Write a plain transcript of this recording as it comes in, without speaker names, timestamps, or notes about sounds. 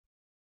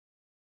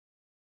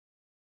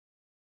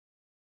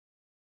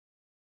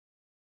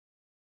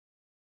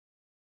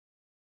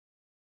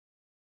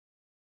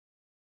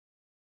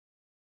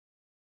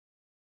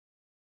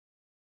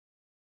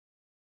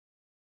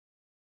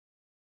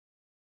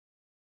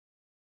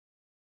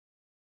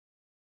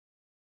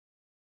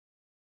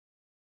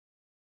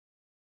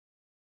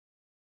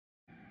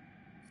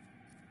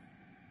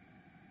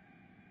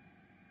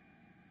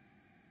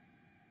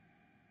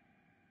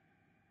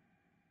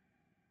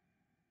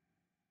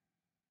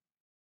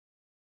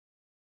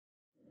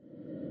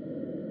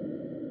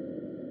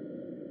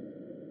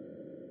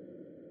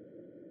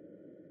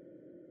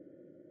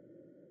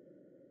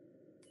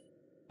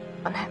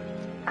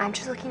I'm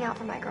just looking out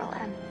for my girl,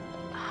 Em.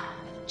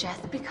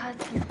 Just because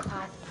he's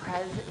class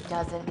prez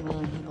doesn't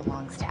mean he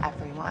belongs to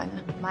everyone.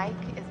 Mike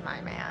is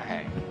my man.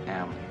 Hey,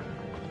 Em,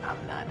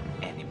 I'm not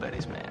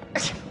anybody's man.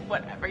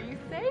 Whatever you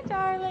say,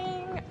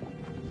 darling.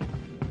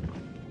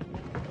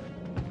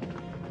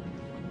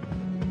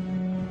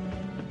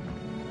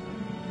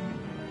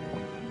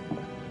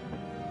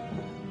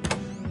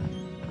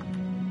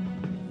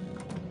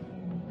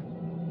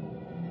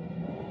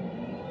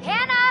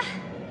 Hannah!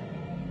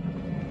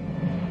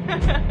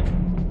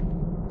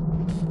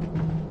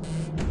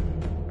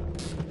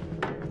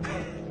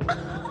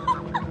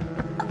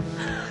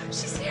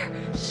 She's here.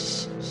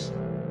 Shh, shh.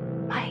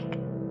 Mike.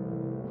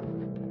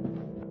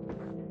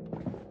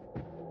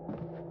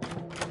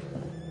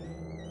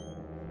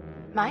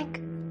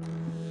 Mike?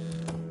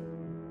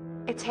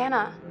 It's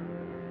Hannah.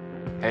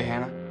 Hey,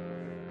 Hannah.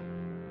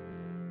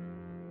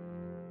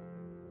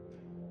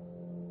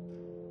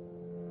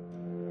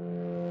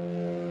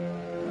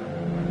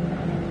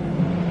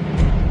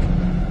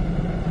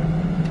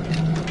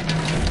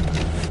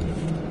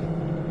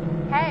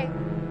 Hey,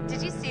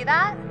 did you see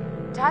that?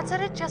 Dad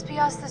said it'd just be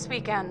us this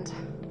weekend.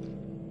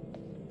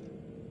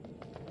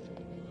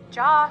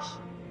 Josh.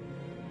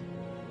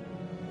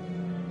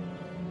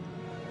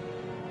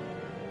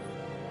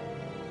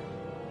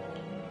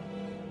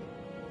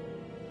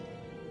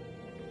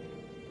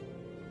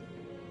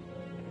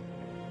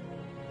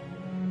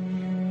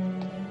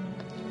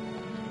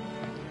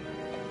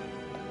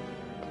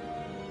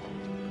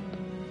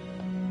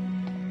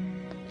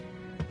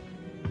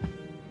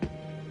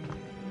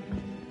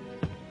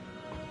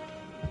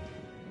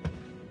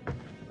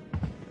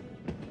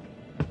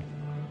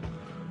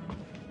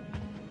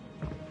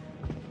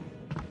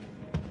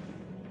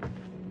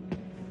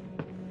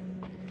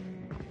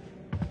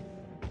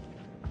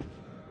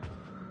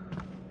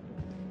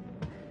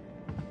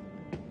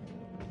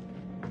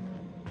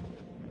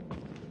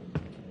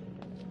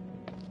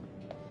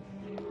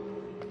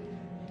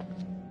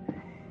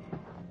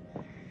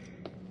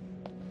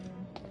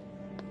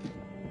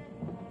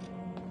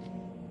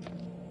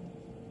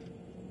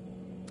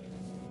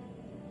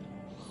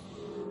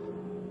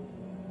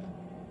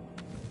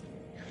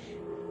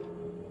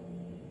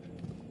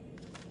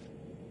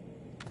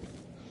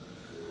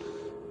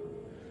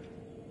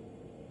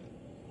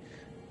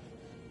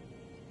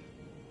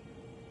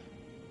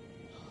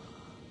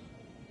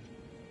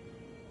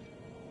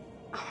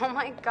 Oh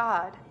my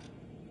God.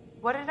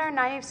 What did our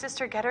naive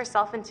sister get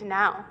herself into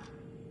now?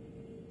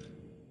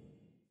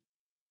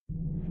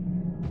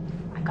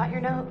 I got your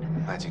note.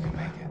 Glad you could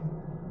make it.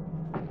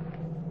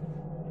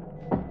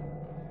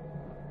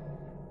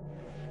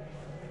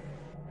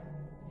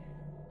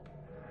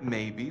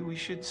 Maybe we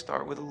should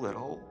start with a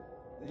little,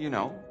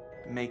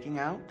 making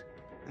out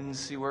and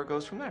see where it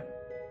goes from there.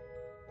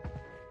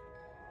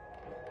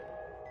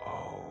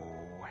 Oh,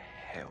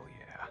 hell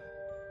yeah.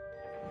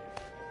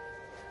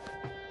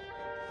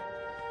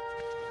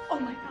 Oh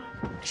my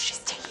God. She's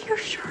taking her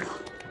shirt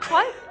off.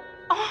 What?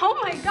 Oh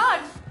my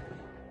God.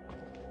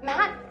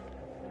 Matt,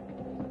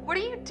 what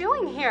are you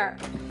doing here?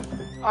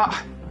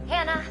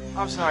 Hannah.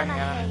 I'm sorry,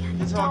 Hannah.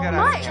 Hey, It's all don't got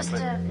out of mind. hand, Just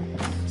but...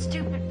 a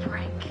stupid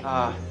prank.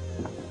 Man.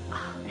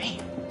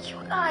 You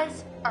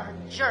guys are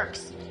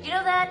jerks. You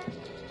know that?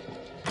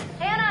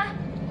 Hannah!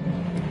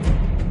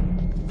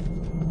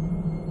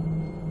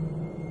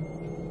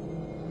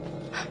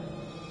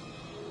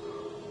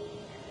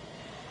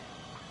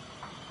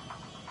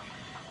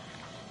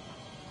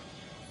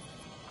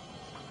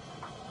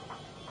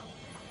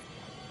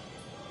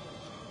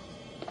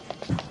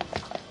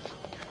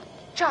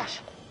 Josh.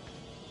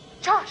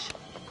 Josh.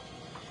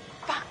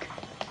 Fuck.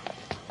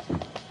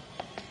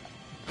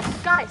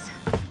 Guys,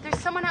 there's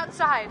someone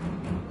outside.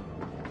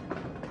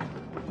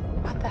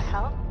 What the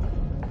hell?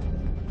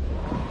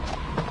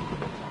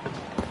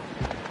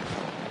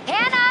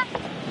 Hannah!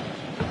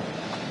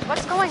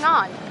 What's going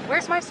on?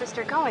 Where's my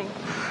sister going?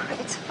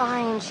 It's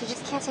fine. She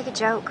just can't take a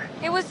joke.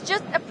 It was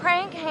just a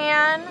prank,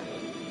 Han.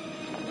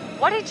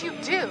 What did you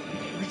do?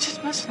 We're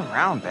just messing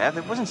around, Beth.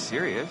 It wasn't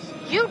serious.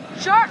 You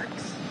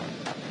jerks!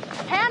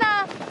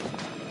 Hannah!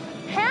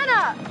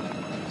 Hannah!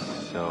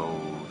 So,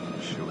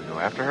 should we go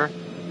after her?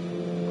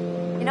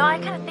 You know, I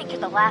kind of think you're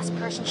the last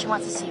person she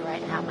wants to see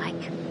right now,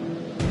 Mike.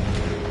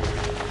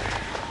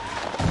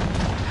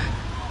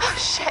 Oh,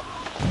 shit.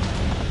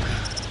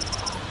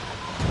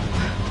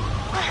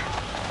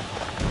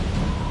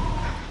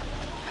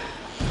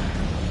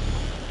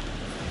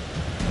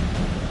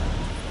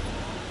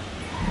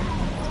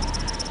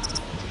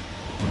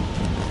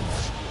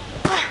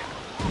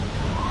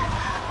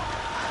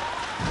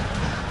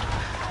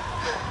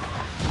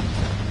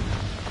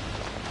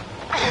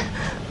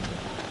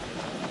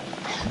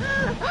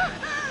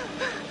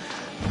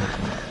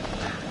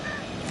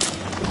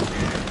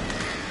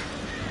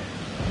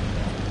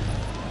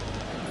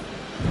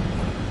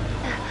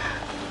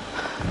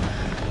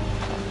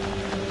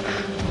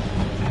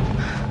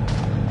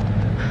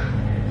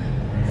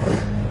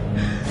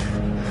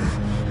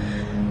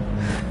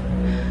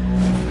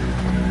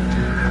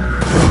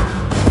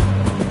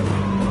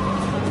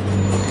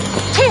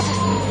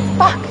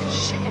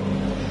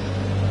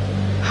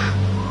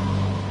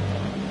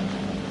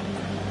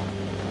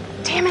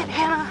 Damn it,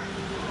 Hannah.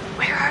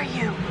 Where are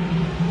you?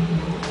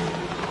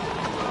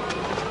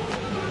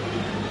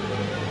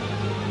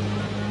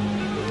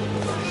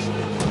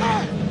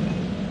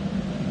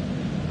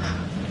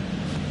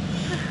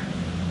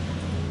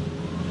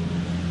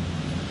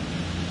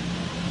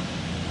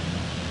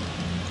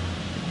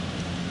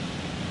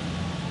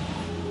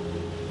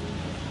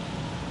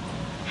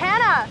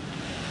 Hannah!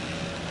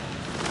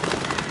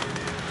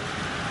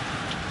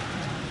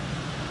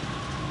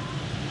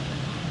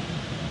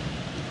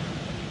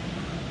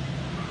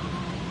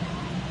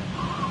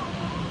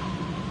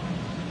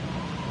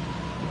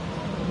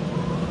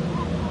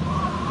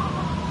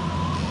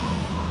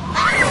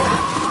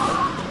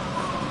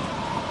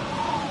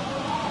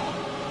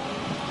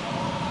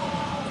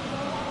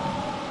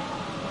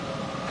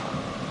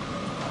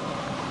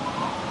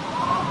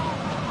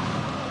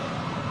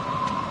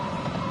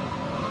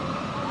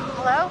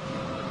 Hello?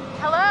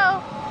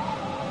 Hello?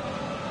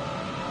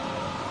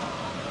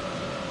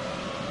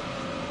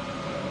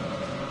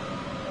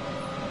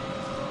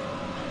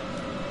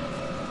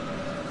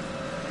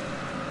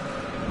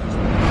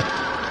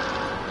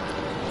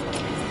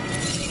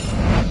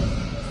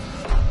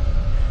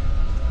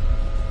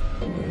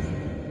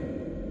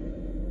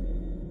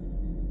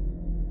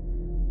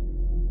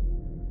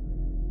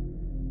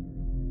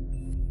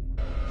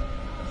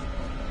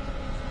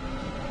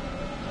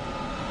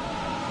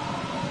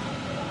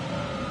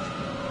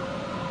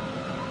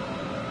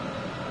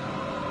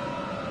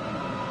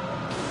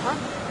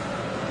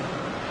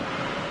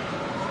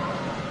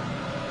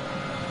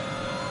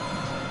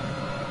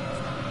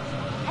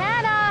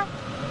 Hannah!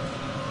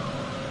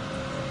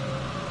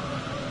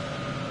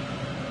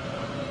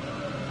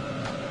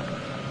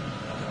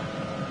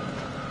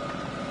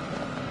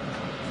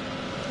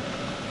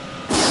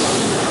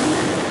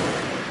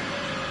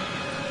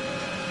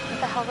 What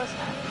the hell was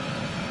that?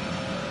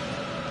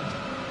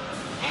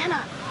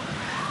 Hannah!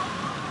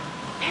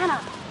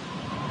 Hannah!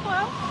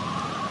 Hello?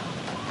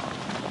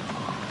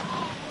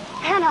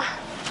 Hannah!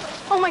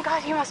 Oh my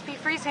god, you must be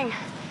freezing.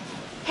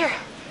 Here,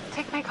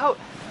 take my coat.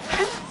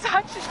 I'm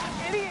such an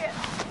idiot.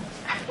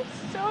 I'm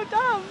so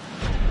dumb.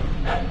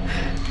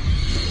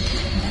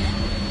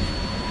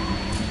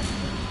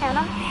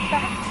 Hannah,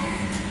 back.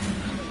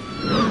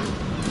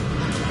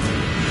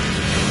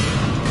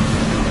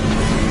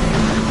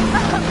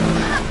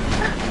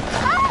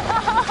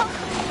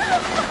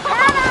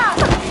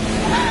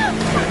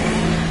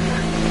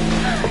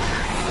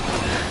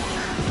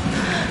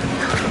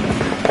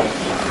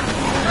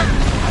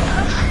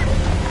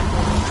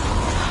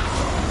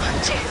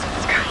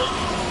 Jesus Christ.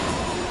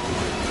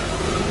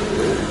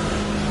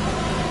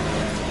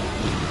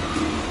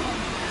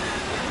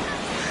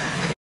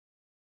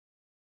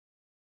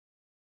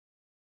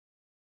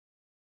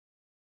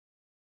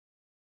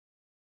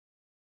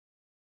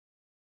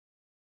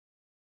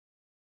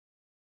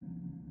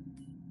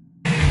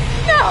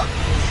 No!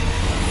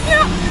 No!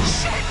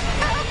 Shit!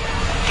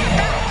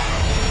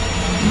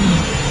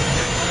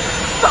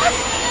 Fuck!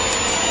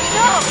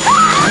 No!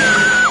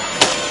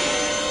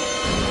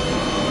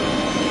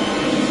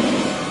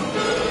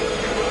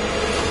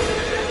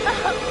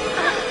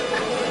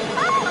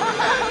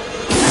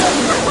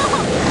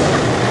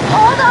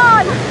 Hold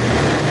on!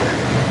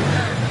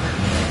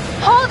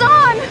 Hold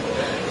on!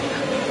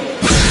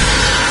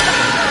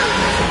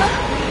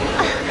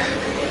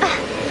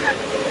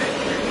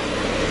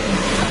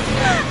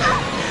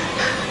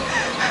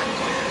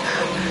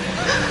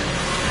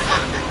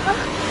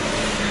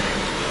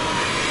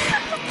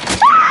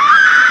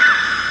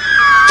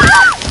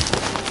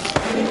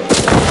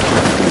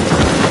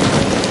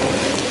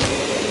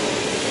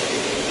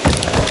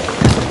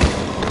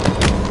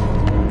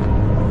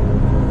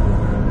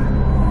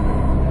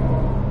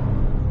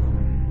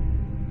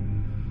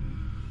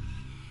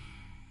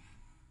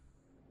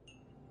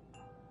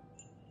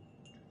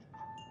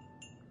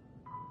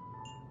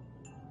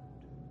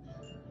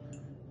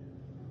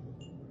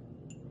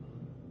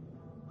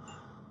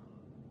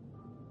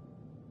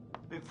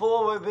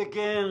 Before we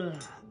begin,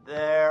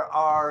 there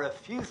are a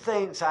few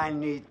things I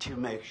need to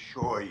make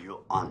sure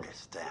you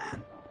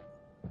understand.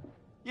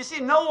 You see,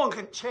 no one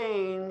can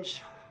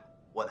change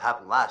what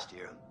happened last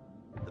year.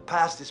 The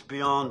past is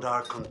beyond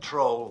our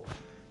control.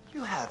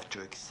 You have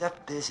to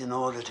accept this in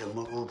order to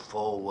move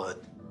forward.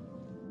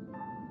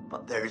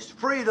 But there is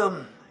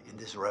freedom in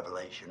this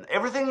revelation.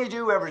 Everything you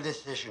do, every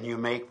decision you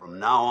make from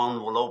now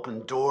on will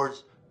open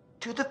doors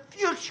to the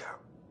future.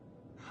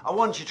 I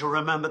want you to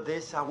remember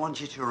this. I want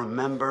you to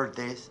remember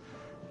this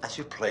as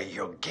you play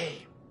your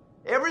game.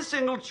 Every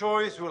single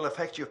choice will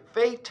affect your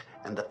fate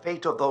and the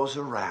fate of those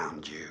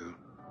around you.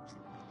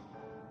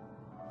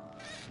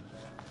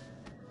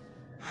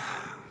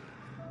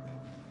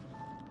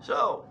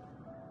 So,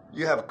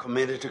 you have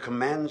committed to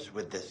commence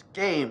with this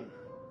game.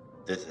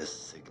 This is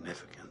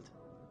significant,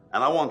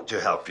 and I want to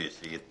help you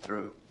see it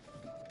through.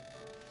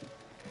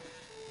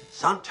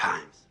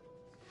 Sometimes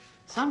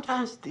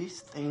these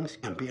things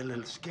can be a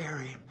little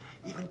scary,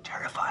 even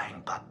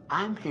terrifying, but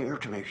I'm here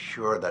to make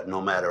sure that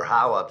no matter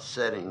how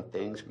upsetting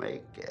things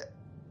may get,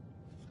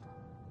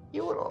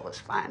 You will always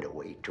find a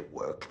way to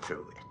work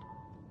through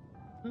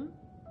it.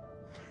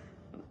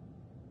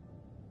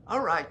 All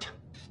right.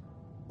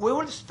 We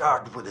will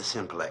start with a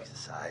simple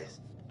exercise.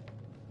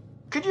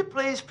 Could you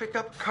please pick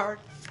up a card?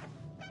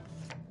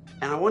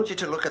 And I want you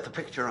to look at the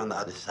picture on the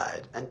other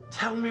side and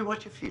tell me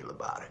what you feel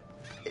about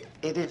it.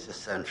 It is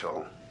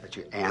essential that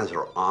you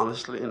answer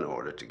honestly in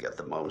order to get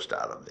the most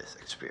out of this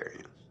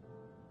experience.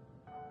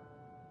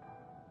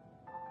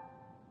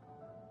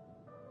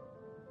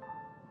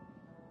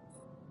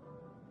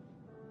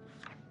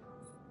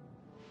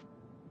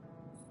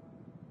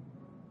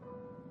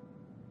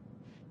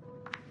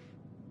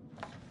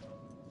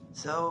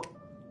 So,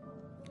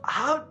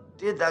 how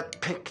did that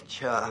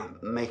picture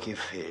make you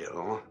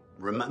feel?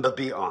 Remember,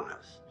 be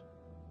honest.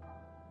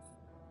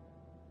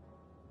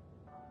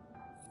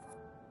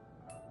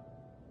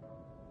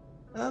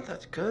 Oh,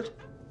 that's good.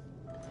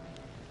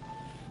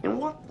 In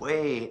what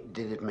way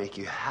did it make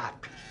you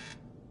happy?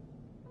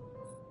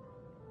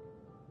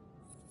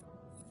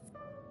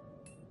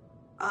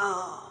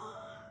 Oh.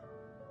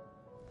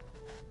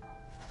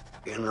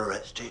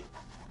 Interesting.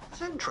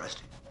 It's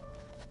interesting.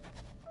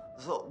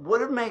 So,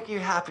 would it make you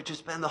happy to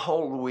spend the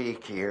whole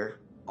week here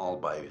all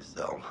by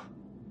yourself?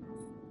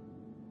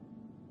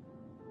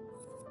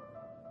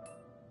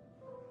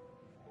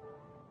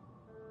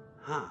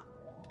 Huh.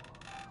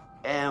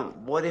 And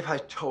what if I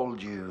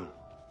told you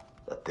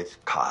that this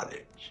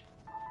cottage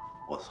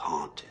was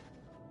haunted?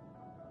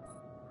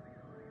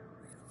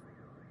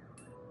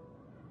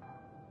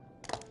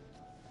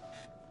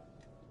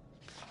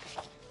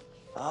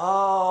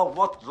 Oh,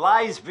 what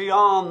lies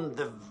beyond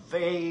the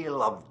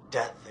veil of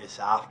death is,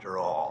 after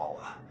all,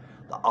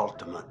 the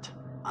ultimate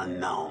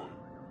unknown.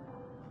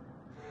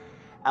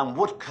 And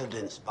what could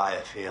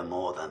inspire fear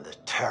more than the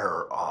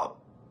terror of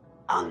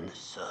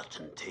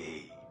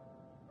uncertainty?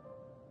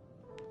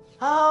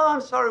 Oh,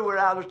 I'm sorry we're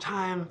out of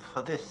time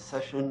for this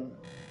session.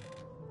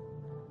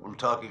 We'll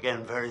talk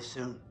again very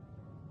soon.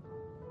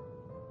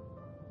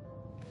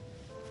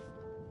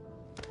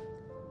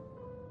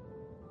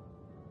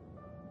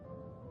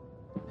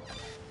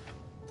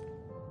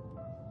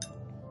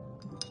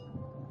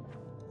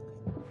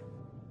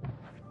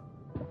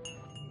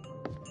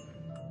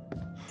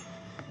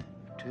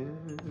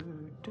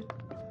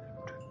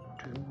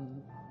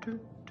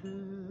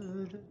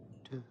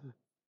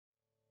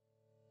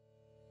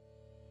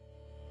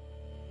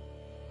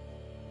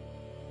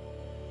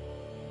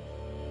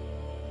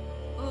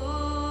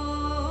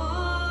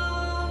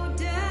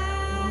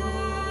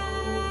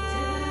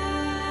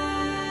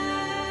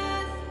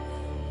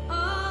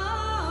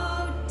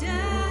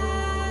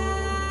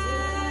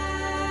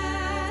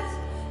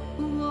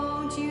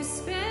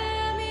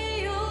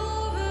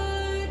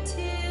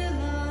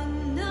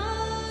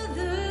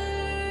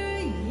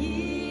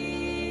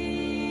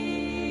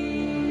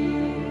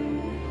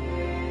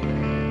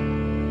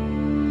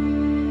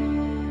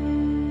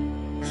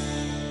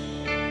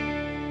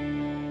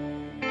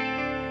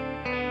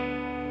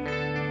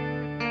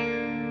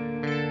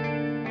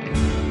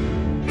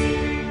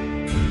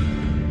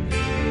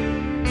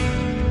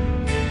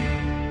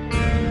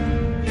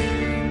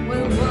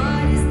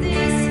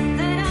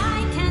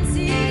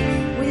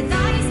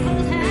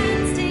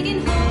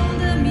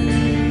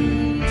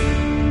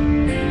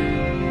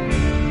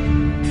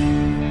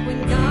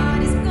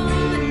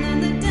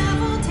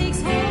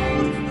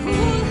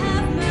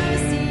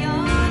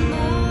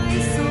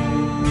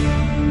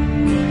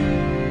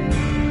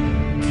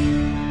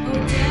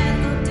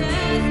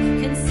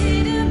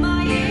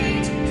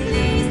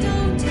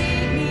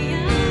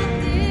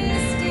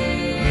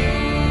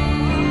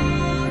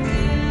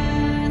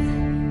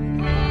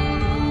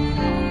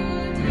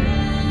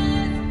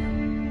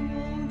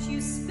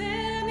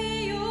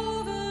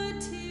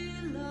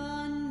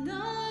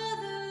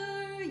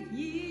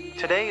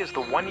 Today is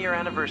the one-year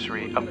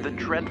anniversary of the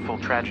dreadful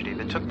tragedy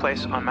that took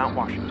place on Mount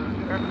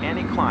Washington.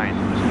 Annie Klein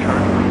was in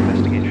charge of the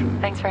investigation.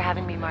 Thanks for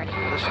having me, Marty.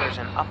 Listeners,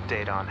 an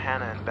update on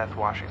Hannah and Beth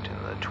Washington,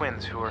 the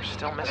twins who are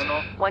still missing.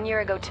 1 year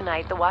ago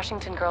tonight, the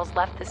Washington girls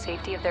left the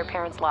safety of their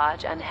parents'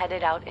 lodge and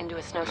headed out into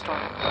a snowstorm.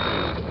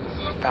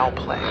 Foul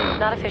play.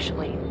 Not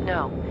officially,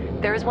 no.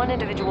 There is one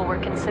individual we're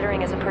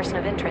considering as a person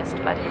of interest,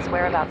 but his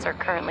whereabouts are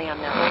currently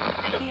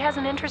unknown. He has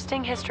an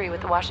interesting history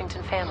with the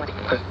Washington family.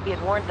 He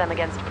had warned them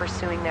against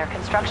pursuing their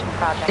construction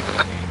project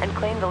and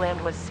claimed the land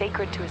was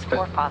sacred to his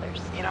forefathers.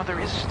 You know, there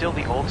is still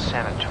the old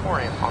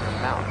sanatorium on the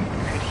mountain.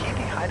 Could he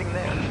be hiding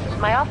there?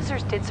 My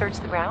officers did search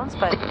the grounds,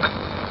 but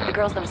the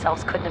girls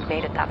themselves couldn't have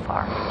made it that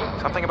far.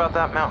 Something about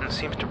that mountain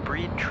seems to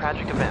breed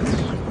tragic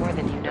events. More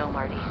than you know,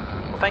 Marty.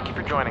 Well, thank you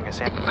for joining us,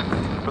 Annie.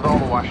 With all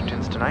the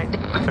Washingtons tonight,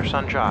 their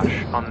son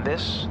Josh, on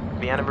this,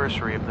 the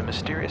anniversary of the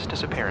mysterious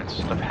disappearance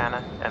of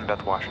Hannah and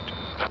Beth Washington.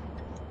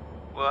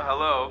 Well,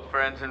 hello,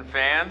 friends and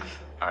fans.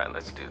 All right,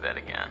 let's do that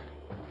again.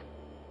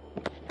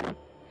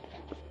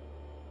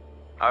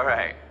 All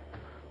right.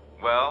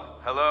 Well,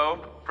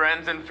 hello,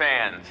 friends and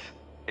fans.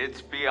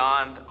 It's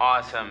beyond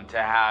awesome to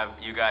have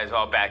you guys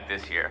all back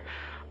this year.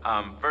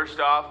 First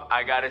off,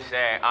 I gotta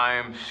say, I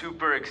am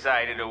super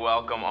excited to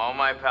welcome all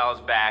my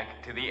pals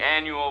back to the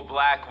annual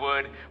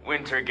Blackwood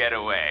Winter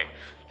Getaway.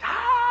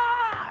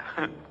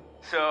 Ah!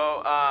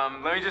 So,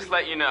 let me just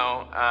let you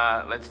know,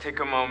 let's take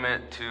a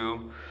moment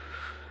to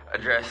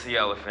address the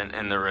elephant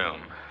in the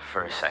room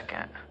for a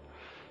second.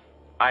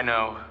 I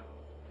know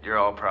you're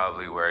all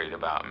probably worried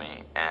about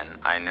me, and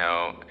I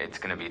know it's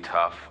gonna be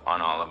tough on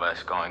all of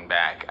us going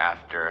back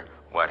after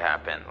what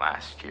happened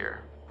last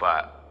year,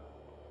 but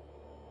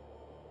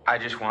I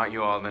just want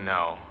you all to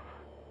know,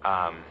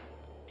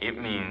 it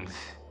means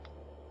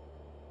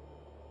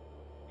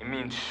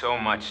so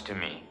much to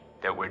me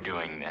that we're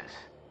doing this,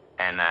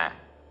 and I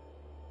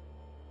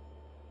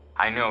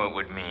know it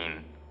would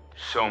mean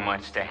so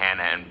much to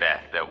Hannah and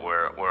Beth that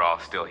we're all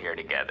still here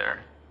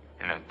together,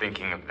 and I'm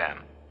thinking of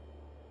them.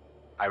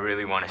 I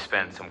really want to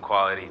spend some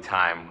quality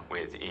time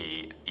with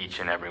each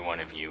and every one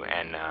of you,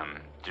 and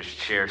just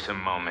share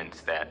some moments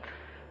that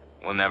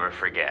we'll never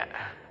forget,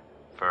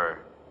 for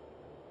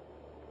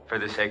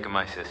the sake of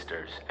my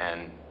sisters,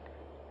 and,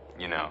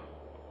 you know.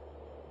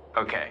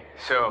 Okay,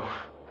 so,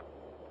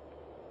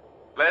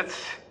 let's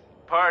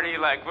party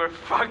like we're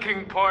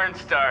fucking porn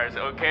stars,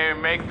 okay?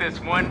 Make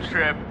this one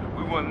trip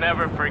we will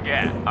never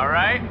forget,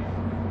 alright?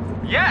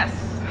 Yes!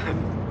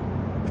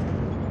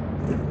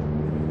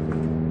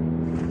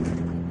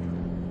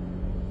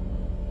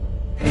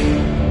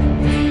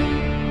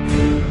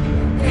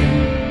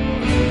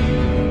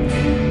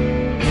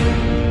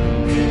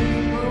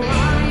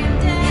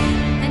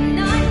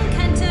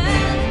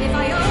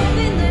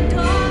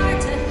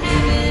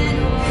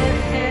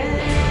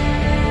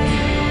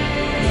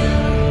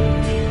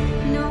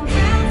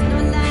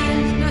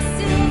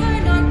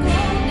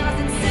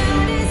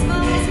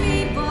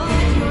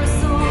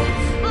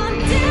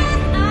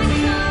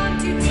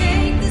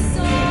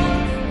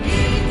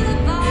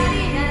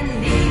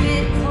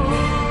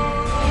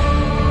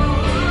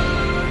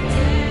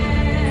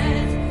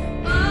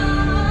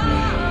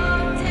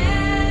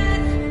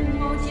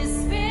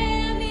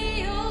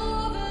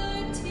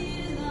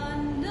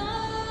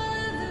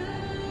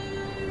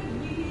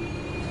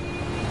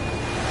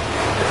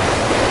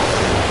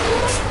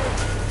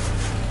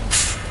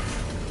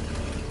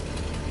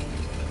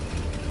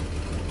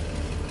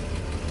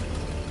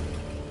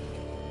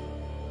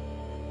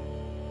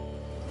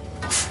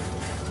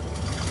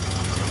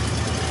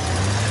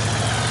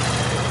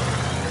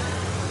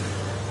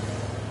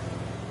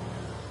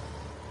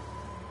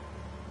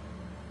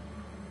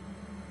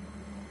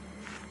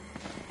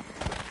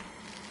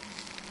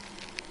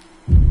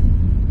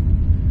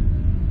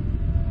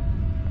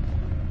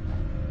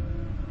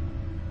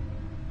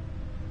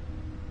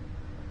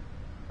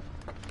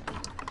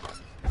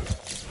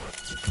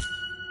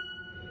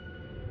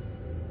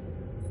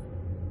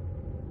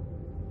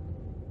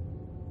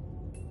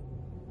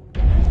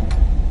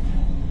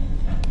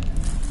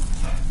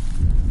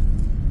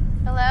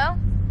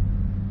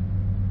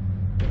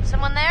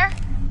 Someone there?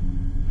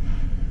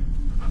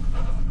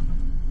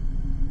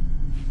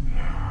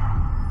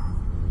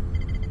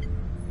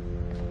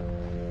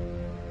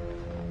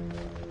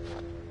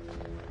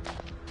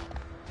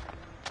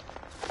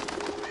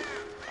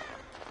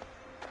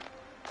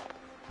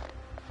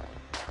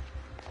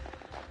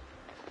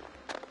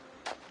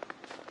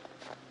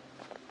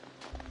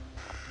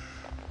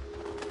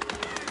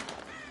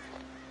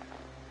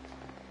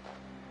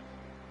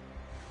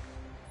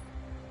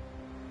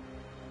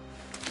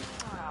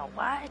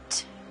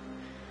 What?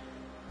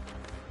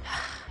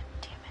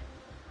 Damn it.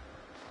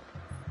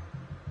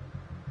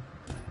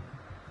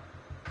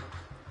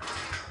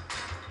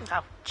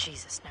 Oh,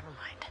 Jesus, never mind.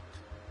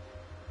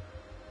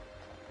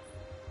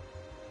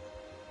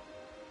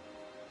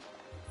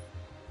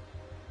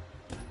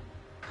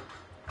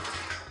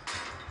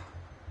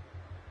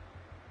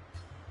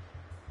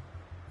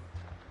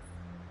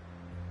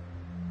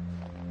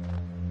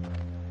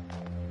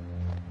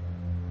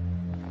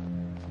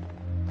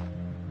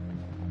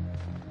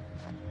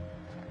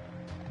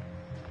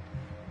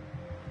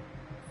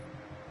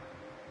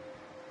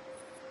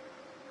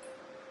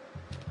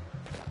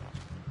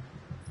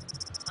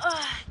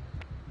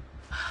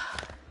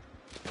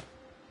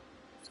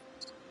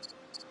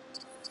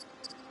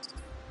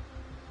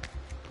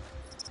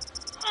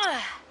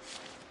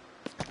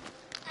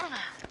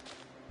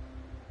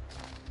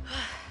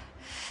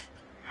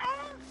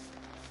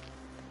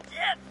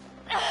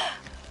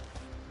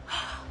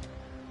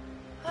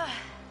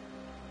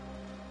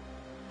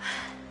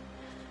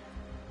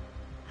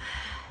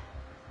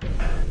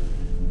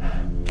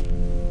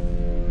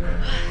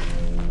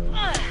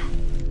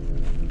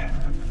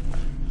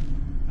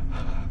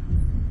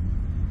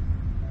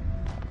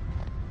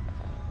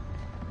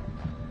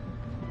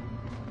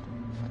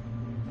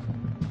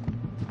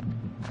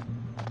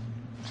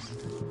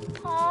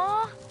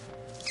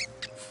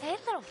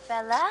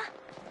 Bella?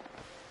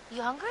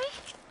 You hungry?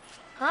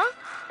 Huh?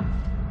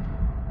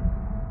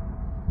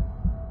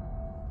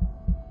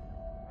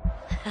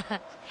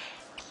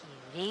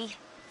 Cutie.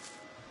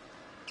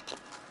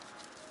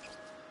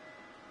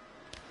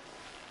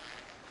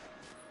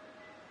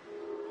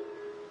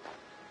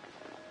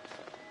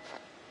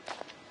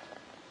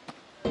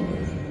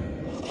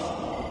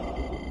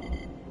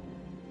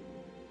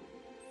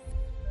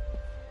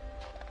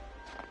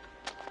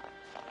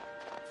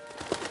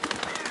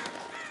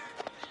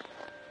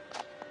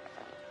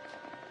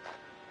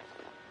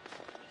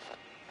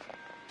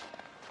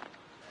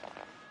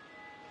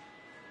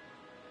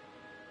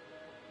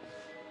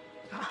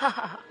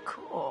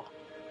 Cool.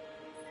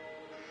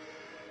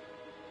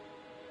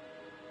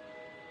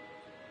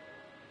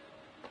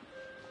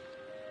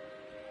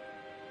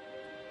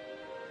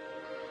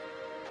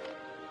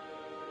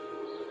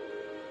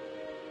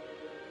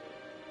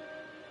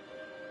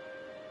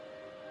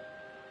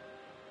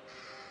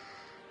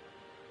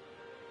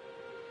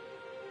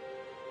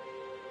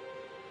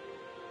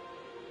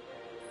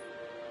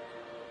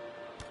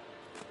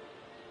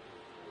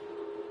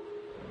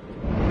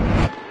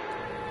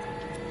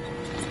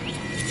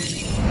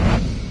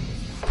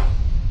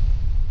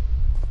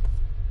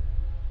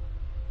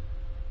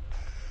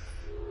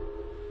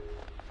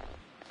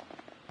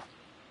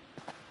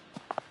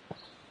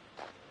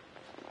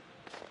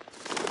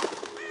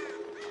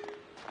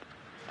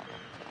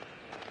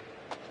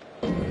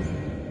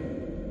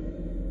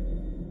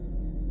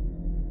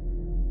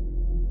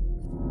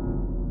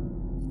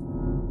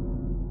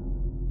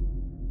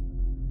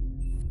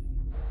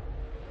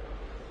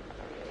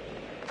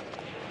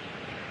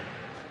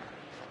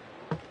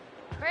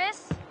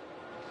 Chris?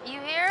 You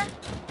here?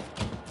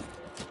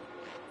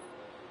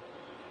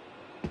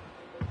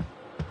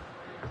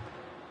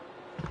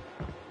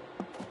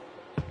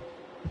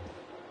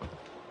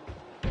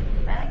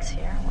 Bag's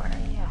here. Where are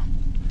you?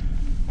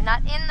 You're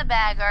not in the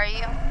bag, are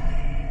you?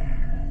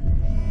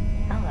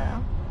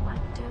 Hello. What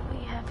do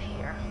we have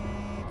here?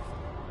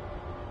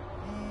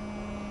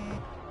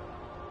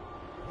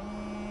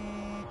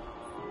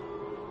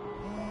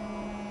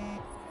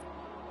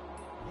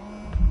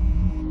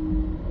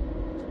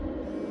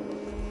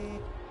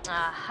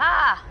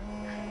 Aha!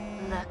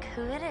 Look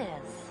who it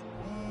is.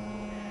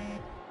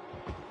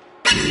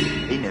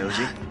 Hey,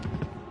 Nosy.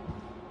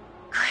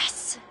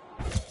 Chris!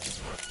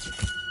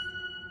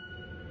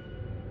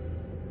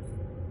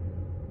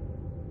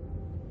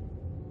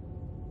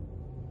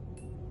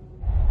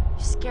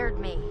 You scared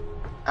me.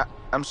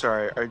 I'm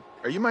sorry.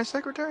 Are you my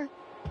secretary?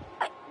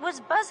 I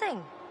was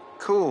buzzing.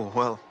 Cool.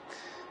 Well,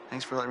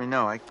 thanks for letting me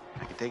know. I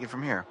can take it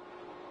from here.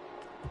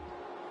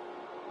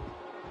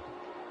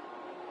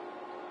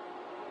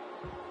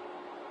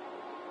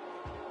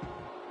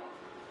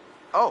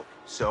 Oh,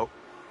 so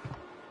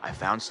I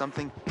found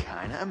something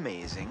kind of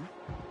amazing.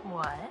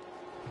 What?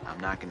 I'm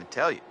not going to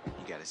tell you.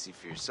 You got to see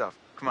for yourself.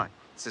 Come on,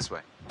 it's this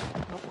way.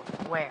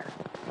 Where?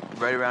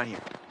 Right around here.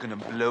 Gonna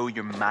blow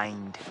your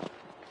mind.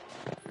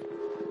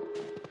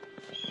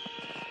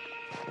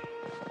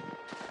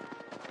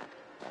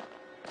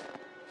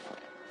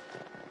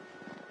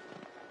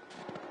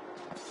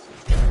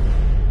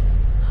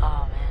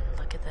 Oh man,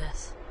 look at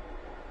this.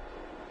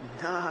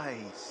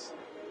 Nice.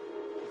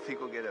 You think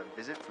we'll get a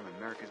visit from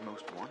America's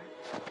Most Wanted?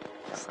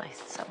 Looks like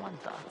someone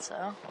thought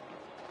so.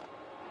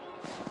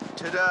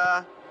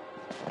 Ta-da!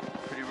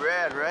 Pretty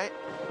rad, right?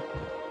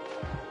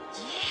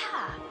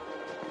 Yeah.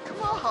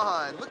 Come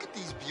on, look at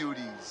these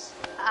beauties.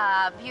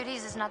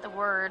 Beauties is not the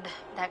word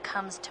that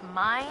comes to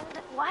mind.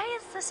 Why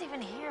is this even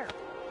here?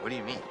 What do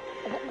you mean?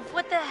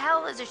 What the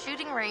hell is a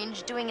shooting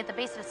range doing at the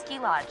base of a ski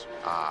lodge?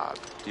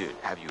 Dude,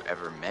 have you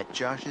ever met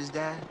Josh's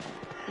dad?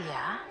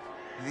 Yeah?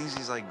 He thinks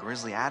he's like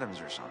Grizzly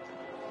Adams or something.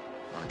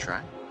 Wanna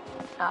try?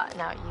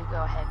 No, you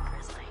go ahead,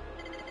 Grizzly.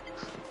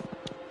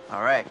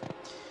 All right,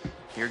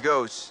 here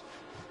goes.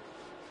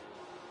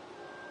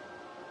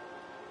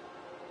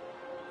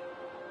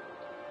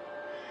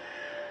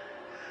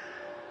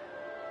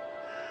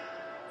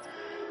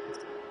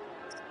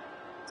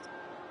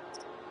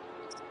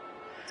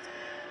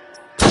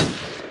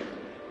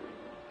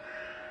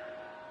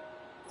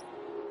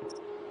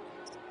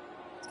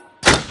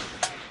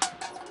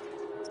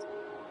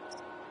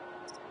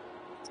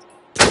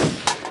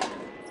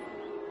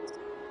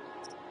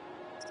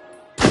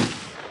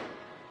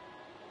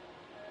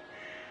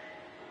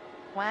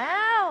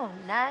 Wow,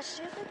 nice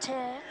shooting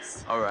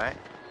tits. All right,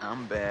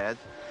 I'm bad.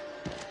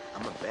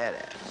 I'm a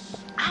badass.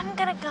 I'm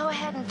gonna go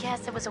ahead and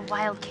guess it was a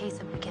wild case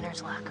of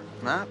beginner's luck.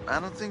 Nah, I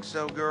don't think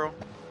so, girl.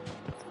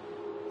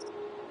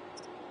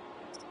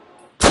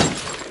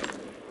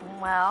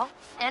 Well,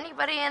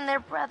 anybody and their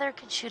brother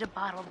could shoot a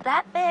bottle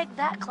that big,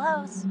 that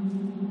close.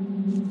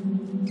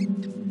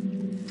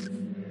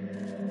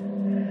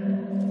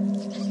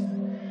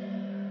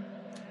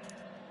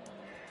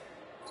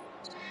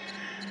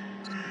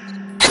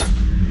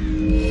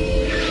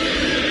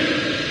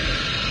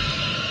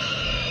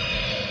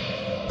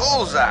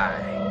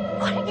 Bullseye!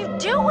 What are you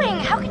doing?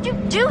 How could you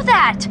do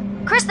that?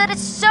 Chris, that is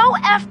so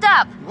effed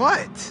up.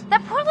 What?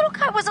 That poor little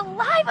guy was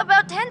alive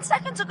about 10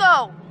 seconds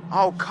ago.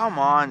 Oh, come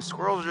on.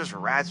 Squirrels are just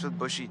rats with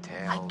bushy I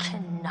tails.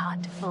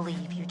 cannot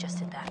believe you just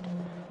did that.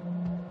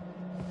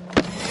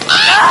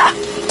 Ah!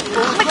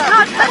 Oh my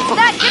God, that's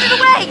that! Get it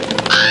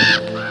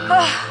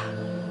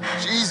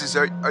away! Jesus,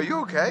 are you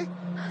okay?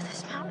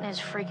 This mountain is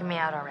freaking me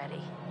out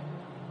already.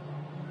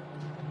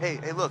 Hey,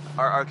 look,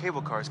 our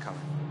cable car's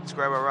coming. Let's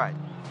grab our ride.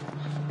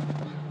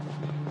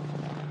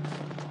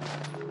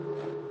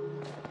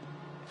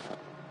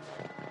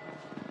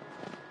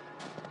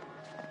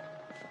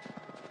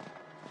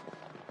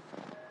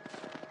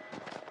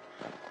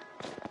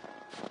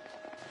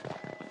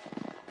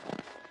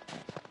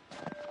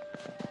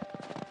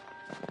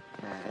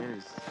 Man,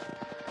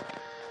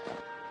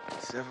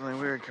 It's definitely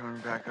weird coming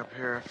back up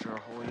here after a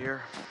whole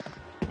year.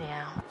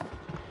 Yeah.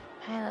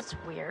 Hey, that's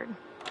weird.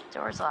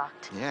 Door's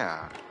locked.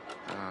 Yeah.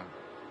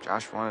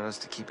 Josh wanted us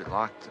to keep it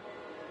locked to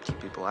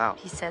keep people out.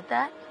 He said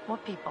that?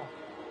 What people?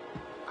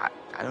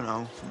 I don't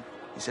know.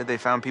 He said they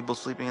found people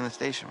sleeping in the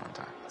station one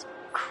time. It's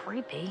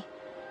creepy.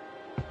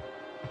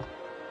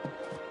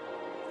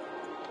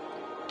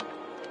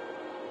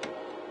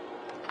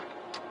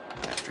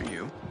 After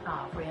you.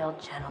 Oh, real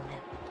gentleman.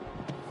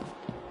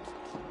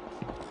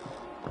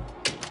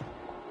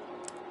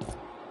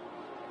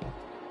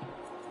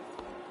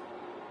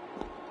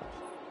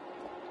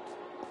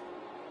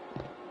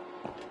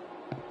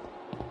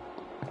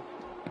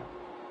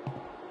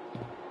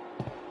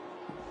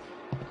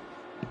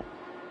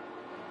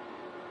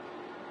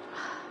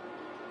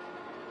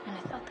 And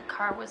I thought the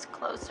car was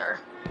closer.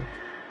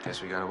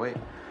 Guess we gotta wait.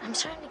 I'm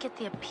starting to get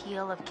the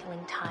appeal of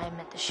killing time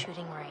at the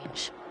shooting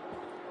range.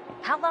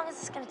 How long is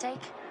this gonna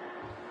take?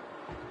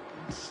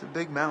 It's a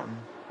big mountain.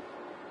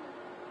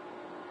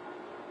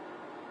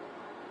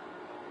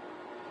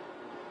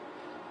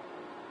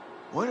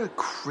 What a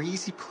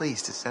crazy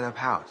place to set up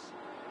house.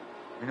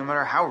 I mean, no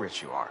matter how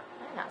rich you are.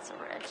 I'm not so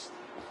rich.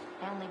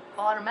 I only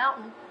bought a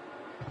mountain.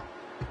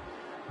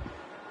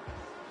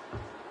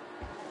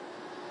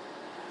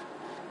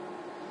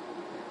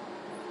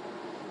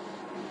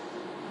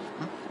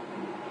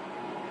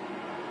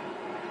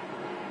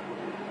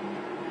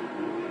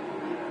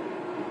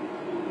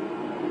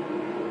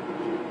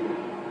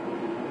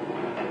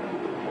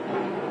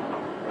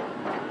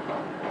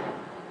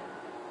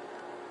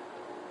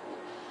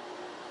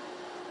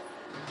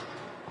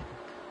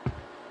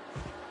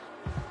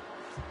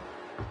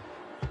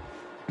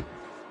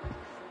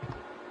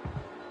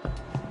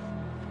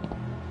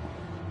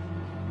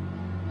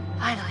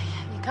 Finally,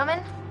 you coming?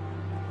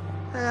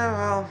 Yeah,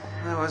 well,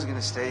 I was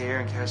gonna stay here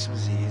and catch some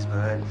Z's,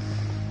 but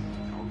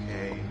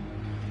okay.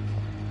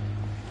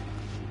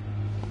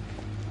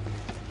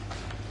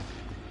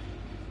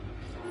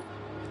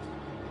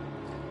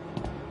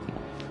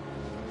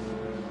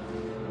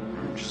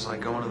 Just like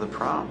going to the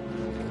prom.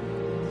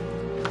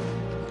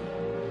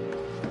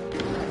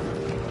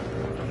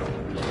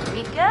 Here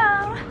we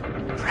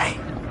go. Right.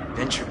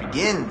 Adventure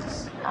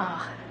begins. Oh,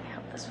 I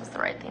hope this was the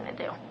right thing to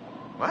do.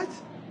 What?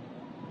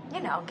 You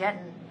know,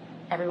 getting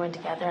everyone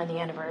together on the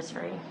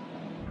anniversary.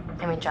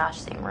 I mean, Josh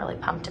seemed really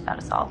pumped about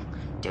us all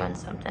doing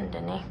something,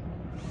 didn't he?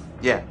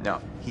 Yeah,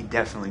 no, he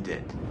definitely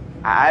did.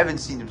 I haven't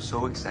seen him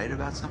so excited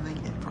about something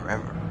in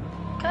forever.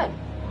 Good,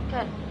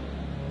 good.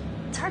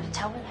 It's hard to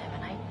tell with him,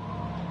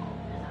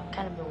 and I've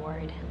kind of been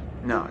worried.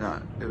 No,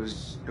 it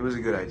was a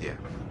good idea.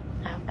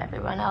 I hope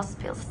everyone else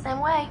feels the same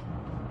way.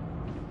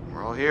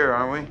 We're all here,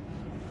 aren't we?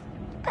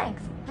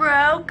 Thanks,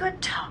 bro. Good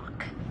talk.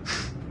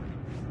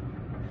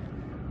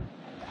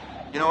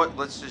 You know what?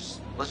 Let's just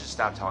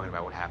stop talking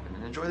about what happened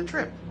and enjoy the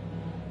trip.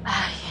 You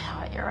know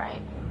what? You're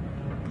right.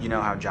 You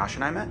know how Josh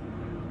and I met?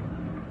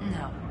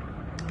 No.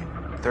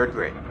 Third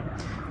grade.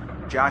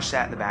 Josh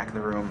sat in the back of the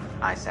room,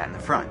 I sat in the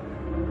front.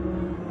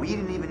 We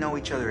didn't even know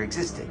each other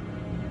existed.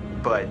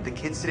 But the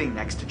kid sitting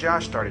next to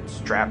Josh started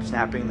strap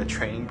snapping the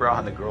training bra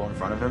on the girl in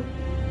front of him.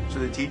 So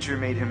the teacher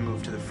made him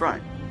move to the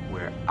front,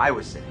 where I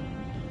was sitting.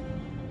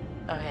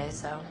 Okay,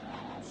 so?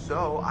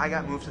 So I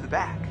got moved to the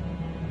back.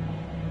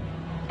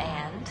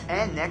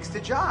 And next to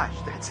Josh.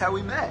 That's how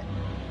we met.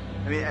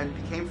 I mean, and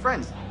became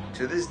friends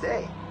to this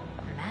day.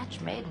 A match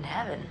made in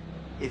heaven.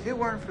 If it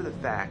weren't for the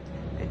fact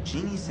that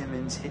Jeannie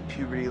Simmons hit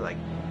puberty like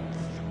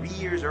 3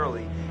 years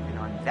early, and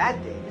on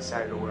that day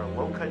decided to wear a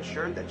low-cut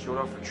shirt that showed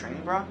off her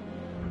training bra,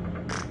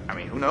 I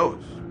mean, who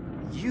knows?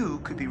 You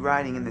could be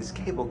riding in this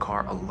cable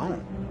car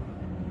alone.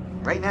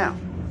 Right now.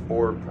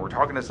 Or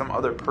talking to some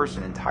other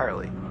person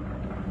entirely.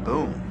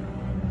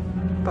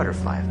 Boom.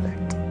 Butterfly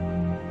effect.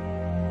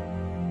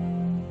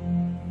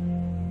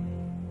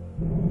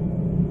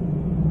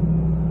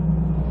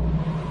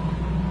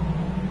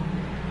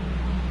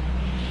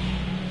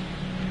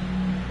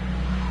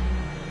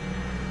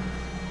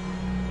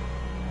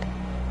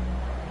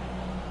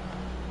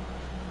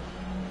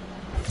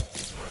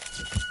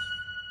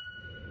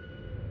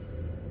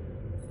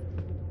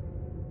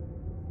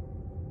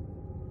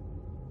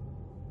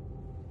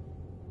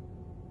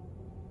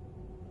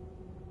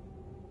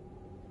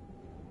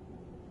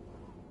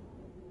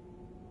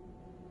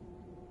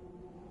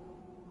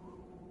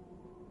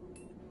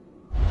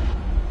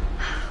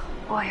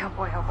 Boy, oh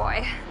boy, oh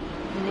boy.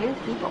 New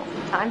people.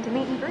 Time to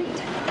meet and greet.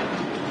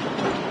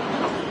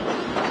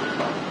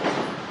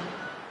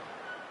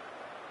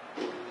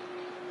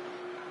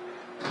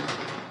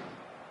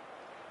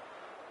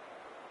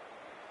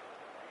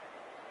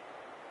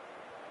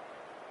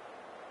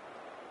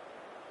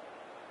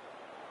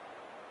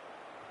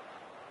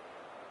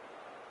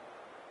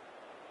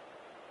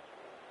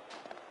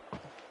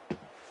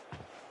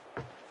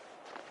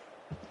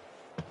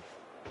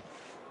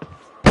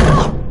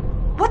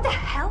 What the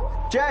hell?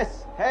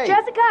 Jess, hey!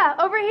 Jessica,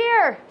 over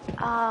here!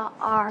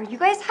 Are you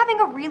guys having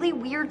a really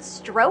weird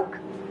stroke?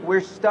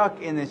 We're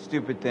stuck in this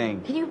stupid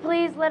thing. Can you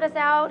please let us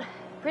out?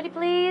 Pretty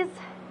please?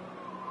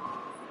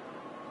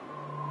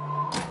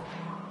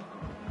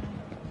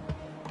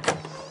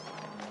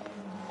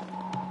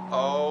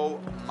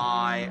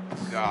 my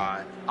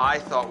God. I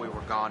thought we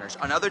were goners.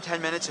 Another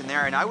 10 minutes in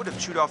there and I would have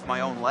chewed off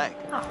my own leg.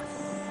 Oh,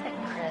 sick,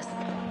 Chris.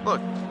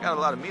 Look, got a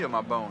lot of meat on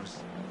my bones.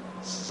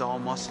 This is all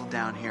muscle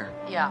down here.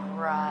 Yeah,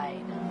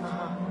 right.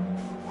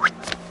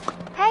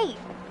 Hey,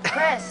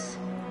 Chris.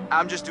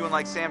 I'm just doing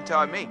like Sam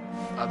taught me.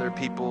 Other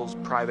people's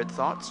private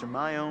thoughts are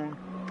my own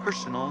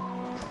personal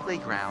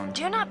playground.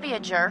 Do not be a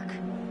jerk.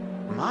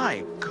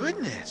 My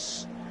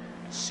goodness.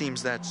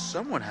 Seems that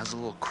someone has a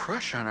little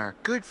crush on our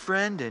good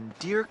friend and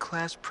dear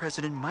class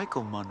president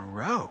Michael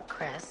Monroe.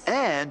 Chris.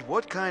 And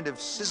what kind of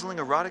sizzling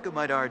erotica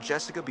might our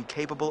Jessica be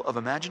capable of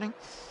imagining?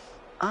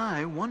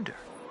 I wonder.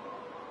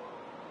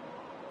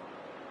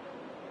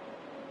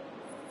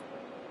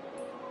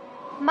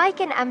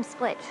 Mike and Em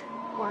split.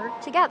 We're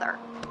together.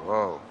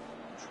 Whoa,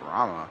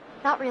 drama.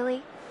 Not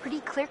really. Pretty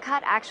clear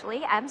cut,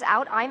 actually. Em's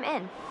out, I'm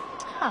in.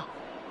 Huh.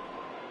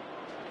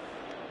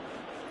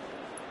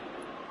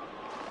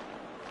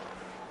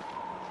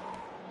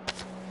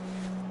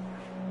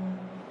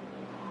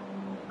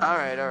 All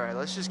right,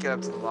 let's just get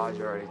up to the lodge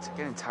already. It's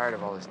getting tired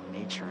of all this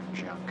nature and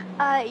junk.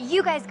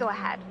 You guys go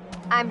ahead.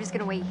 I'm just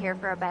gonna wait here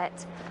for a bit.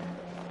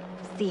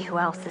 See who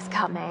else is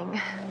coming.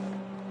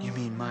 You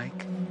mean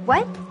Mike?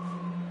 What?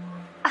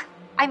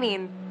 I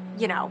mean,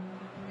 you know,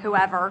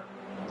 whoever.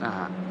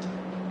 Uh-huh.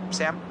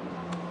 Sam?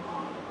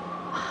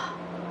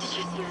 Did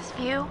you see this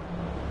view?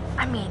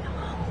 I mean,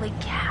 holy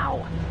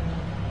cow.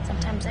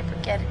 Sometimes I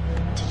forget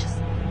to just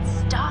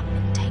stop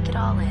and take it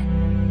all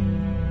in.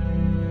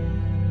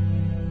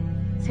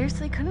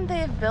 Seriously, couldn't they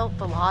have built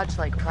the lodge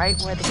like right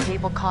where the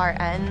cable car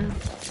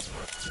ends?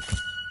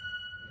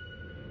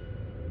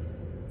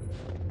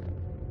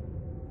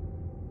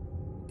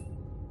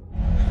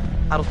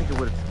 I don't think it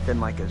would have been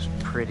like as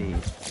pretty.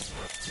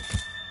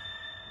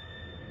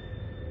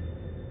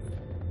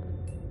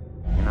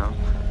 You know?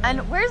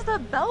 And where's the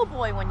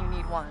bellboy when you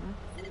need one?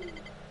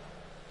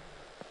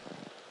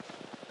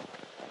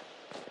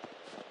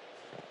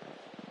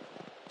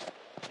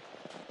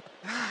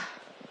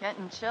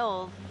 Getting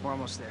chilled. We're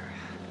almost there.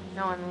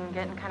 No, I mean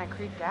getting kind of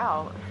creeped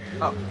out.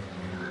 Oh,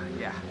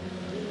 yeah.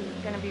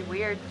 It's gonna be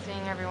weird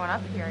seeing everyone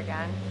up here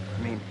again.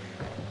 I mean,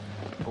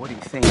 what do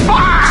you think?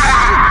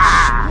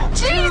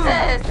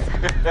 Jesus!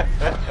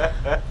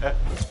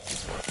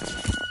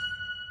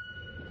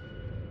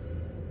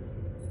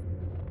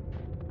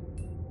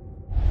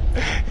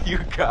 You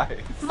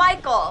guys.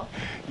 Michael!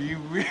 You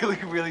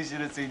really should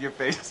have seen your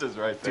faces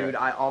right there. Dude,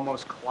 I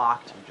almost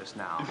clocked you just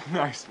now.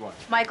 Nice one.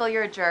 Michael,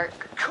 you're a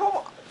jerk. Come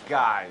on.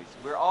 Guys,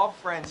 we're all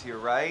friends here,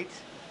 right?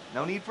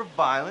 No need for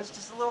violence,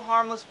 just a little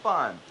harmless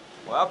fun.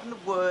 We're up in the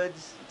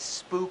woods, it's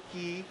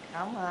spooky.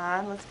 Come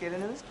on, let's get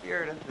into the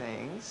spirit of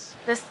things.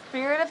 The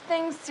spirit of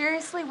things?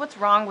 Seriously, what's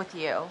wrong with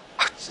you?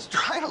 Just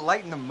trying to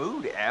lighten the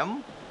mood,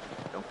 Em.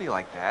 Don't be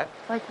like that.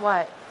 Like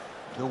what?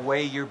 The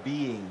way you're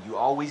being, you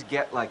always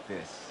get like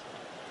this.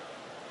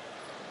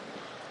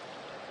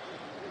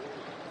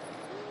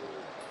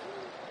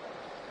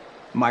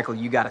 Michael,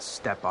 you gotta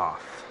step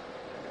off.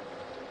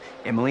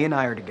 Emily and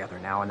I are together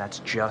now, and that's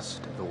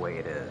just the way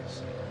it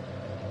is.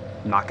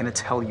 I'm not gonna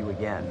tell you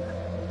again.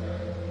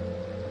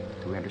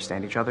 Do we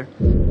understand each other?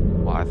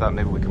 Well, I thought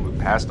maybe we could move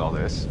past all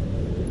this.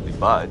 Be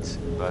buds,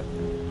 but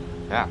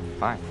yeah,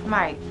 fine.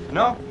 Mike.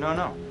 No,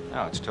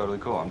 it's totally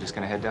cool. I'm just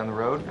gonna head down the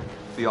road,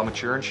 be all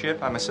mature and shit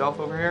by myself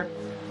over here.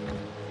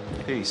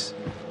 Peace.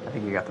 I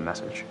think you got the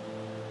message.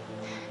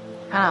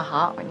 Kind of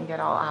hot when you get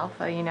all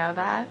alpha, you know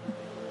that?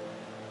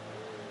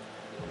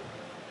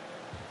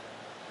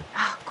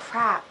 Oh,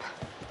 crap.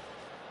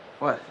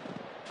 What?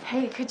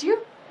 Hey, could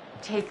you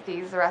take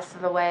these the rest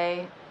of the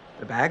way?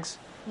 The bags?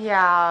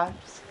 Yeah,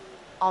 just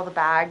all the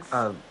bags.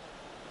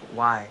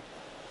 Why?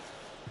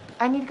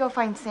 I need to go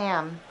find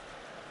Sam.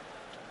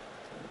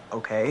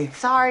 Okay.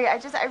 Sorry, I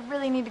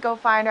really need to go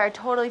find her. I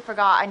totally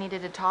forgot I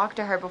needed to talk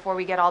to her before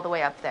we get all the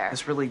way up there.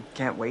 This really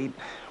can't wait.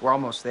 We're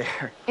almost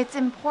there. It's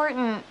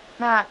important.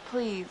 Matt,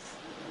 please.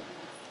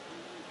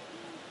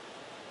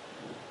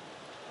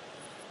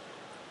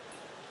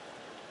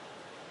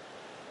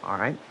 All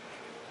right.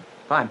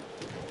 Fine.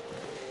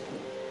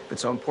 If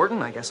it's so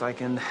important, I guess I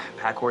can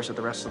pack horse it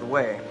the rest of the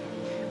way.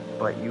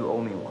 But you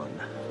owe me one.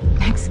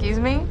 Excuse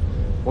me?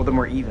 Well, then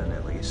we're even,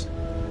 at least.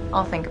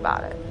 I'll think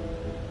about it.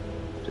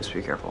 Just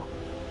be careful.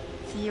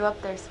 See you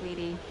up there,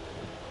 sweetie.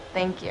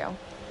 Thank you.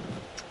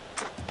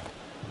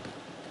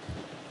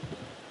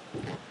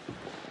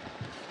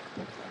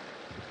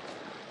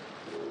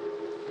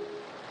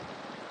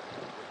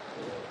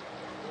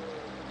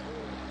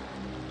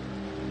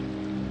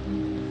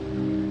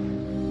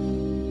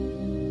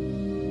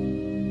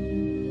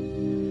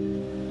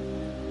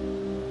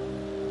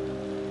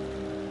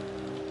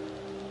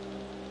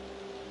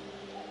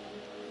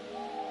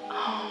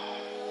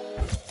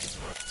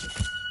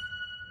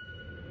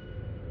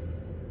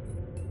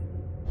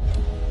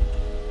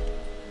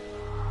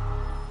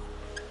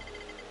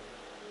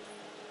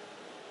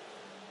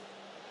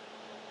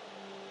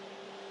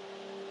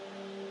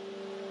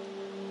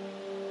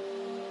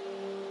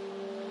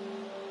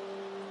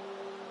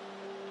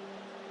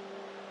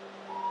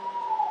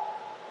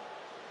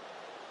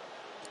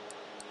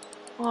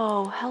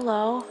 Whoa,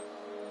 hello.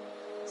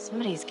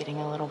 Somebody's getting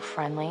a little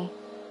friendly.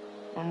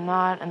 And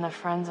not in the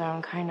friend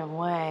zone kind of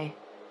way.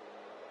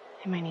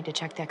 I might need to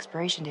check the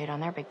expiration date on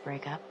their big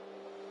breakup.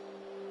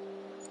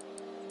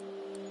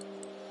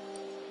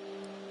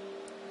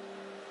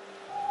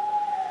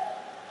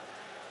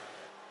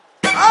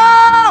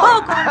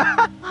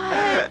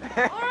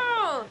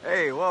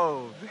 Hey,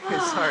 whoa.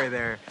 Sorry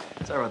there.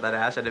 Sorry about that,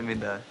 Ash. I didn't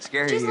mean to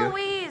scare Jeez you.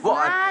 Louise, well,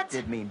 Matt. I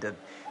did mean to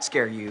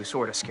scare you,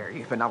 sort of scare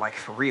you, but not like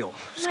for real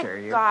scare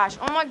you. Oh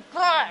my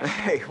gosh.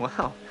 Hey,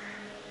 wow.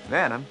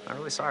 Man, I'm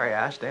really sorry,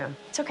 Ash. Damn.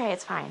 It's okay,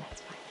 it's fine,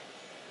 it's fine.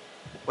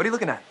 What are you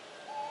looking at?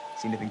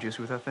 See anything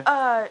juicy with that thing?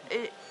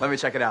 Let me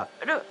check it out.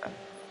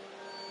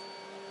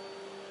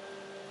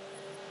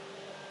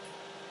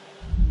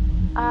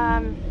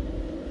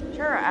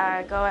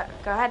 Sure, go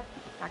ahead.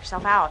 Knock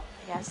yourself out,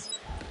 I guess.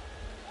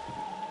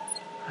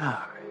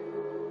 Oh,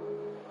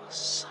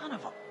 son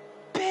of a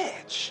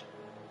bitch.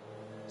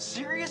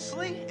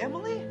 Seriously,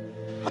 Emily?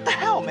 What the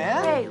hell,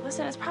 man? Hey,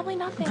 listen, it's probably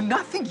nothing.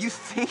 Nothing, you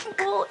think?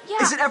 Well,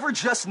 yeah. Is it ever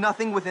just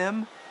nothing with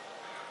him?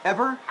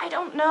 Ever? I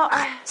don't know.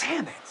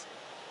 Damn it.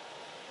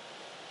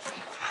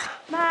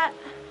 Matt.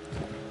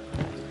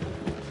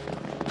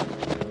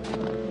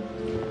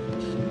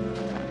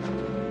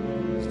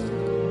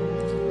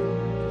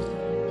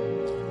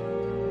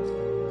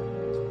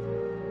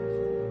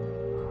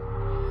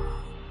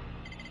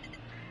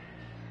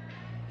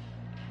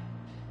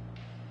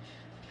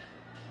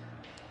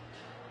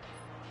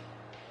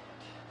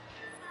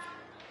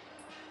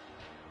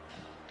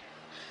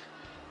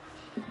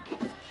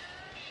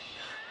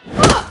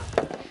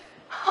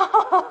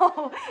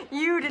 Oh,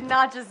 you did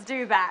not just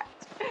do that.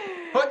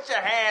 Put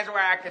your hands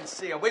where I can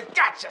see them. We've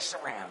got you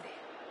surrounded.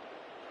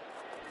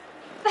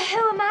 But who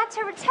am I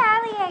to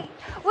retaliate?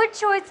 What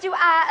choice do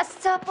I, a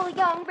supple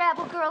young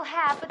rebel girl,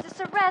 have but to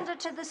surrender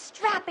to the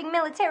strapping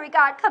military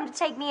guard come to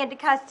take me into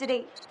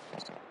custody?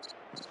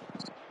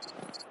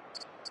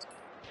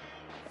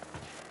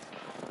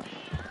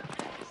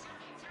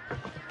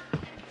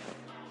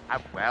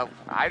 Well,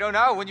 I don't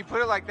know when you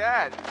put it like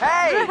that.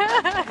 Hey!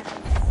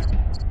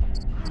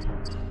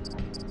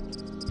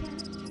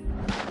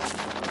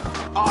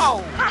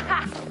 Oh!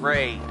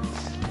 Great.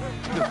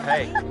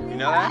 Hey, you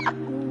know that?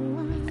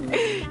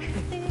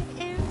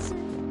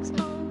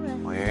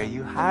 Where are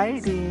you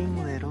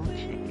hiding, little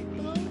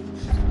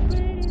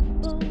chickadee?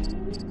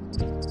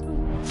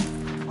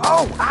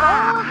 Oh!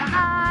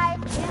 Ah!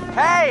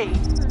 Hey!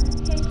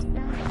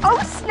 Oh,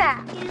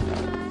 snap!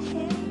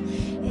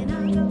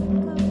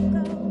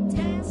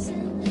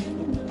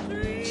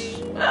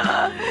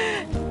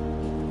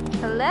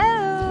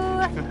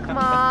 Hello? Come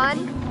on.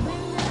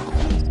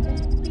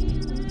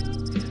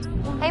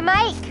 Hey,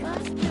 Mike.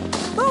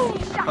 Boom,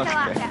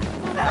 shakalaka.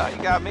 Oh,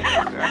 you got me.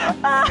 Fair enough.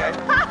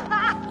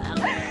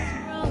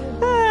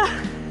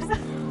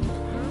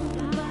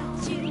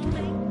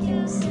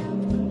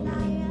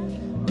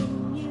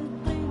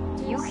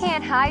 You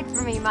can't hide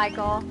from me,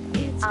 Michael.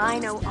 I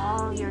know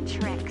all your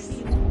tricks.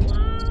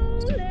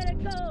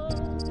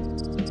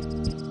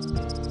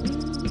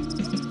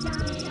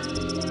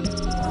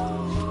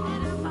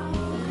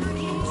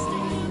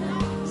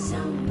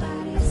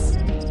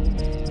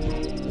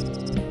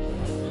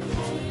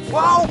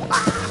 Whoa!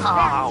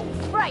 Ow!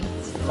 Right.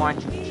 Why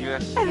don't you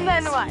just... And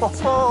then what?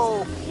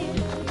 Oh,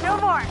 No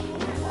more.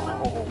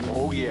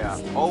 oh yeah.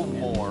 Oh,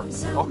 more.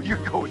 Oh, you're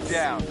going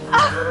down.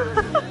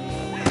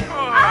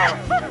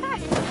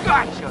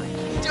 Gotcha.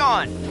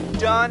 Done.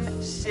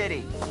 Done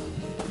city.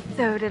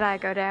 So did I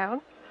go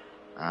down?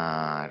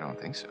 I don't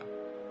think so.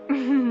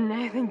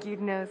 I think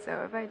you'd know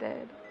so if I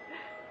did.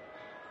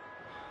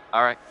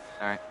 All right.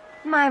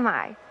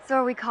 My. So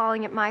are we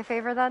calling it my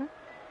favor then?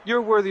 You're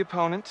a worthy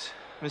opponent,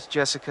 Miss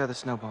Jessica, the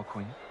Snowball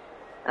Queen.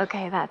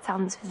 Okay, that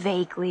sounds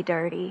vaguely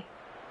dirty.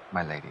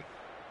 My lady.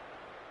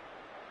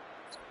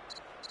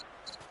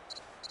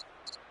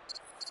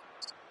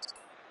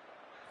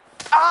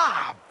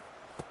 Ah!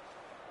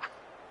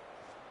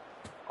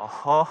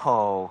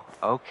 Oh,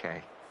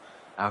 okay.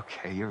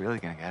 Okay, you're really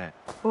gonna get it.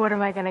 What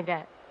am I gonna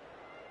get?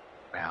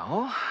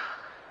 Well,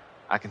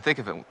 I can think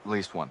of at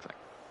least one thing.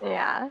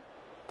 Yeah?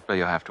 But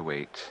you'll have to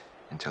wait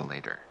until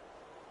later.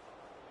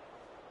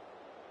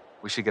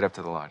 We should get up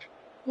to the lodge.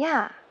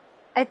 Yeah.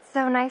 It's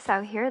so nice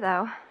out here,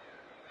 though.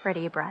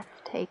 Pretty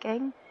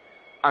breathtaking.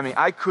 I mean,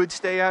 I could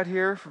stay out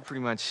here for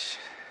pretty much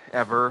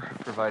ever,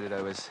 provided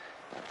I was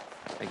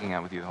making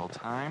out with you the whole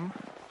time.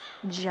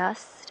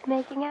 Just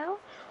making out?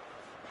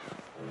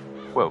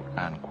 Quote,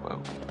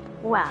 unquote.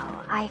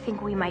 Well, I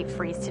think we might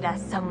freeze to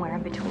death somewhere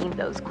in between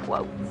those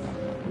quotes.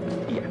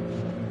 Yeah.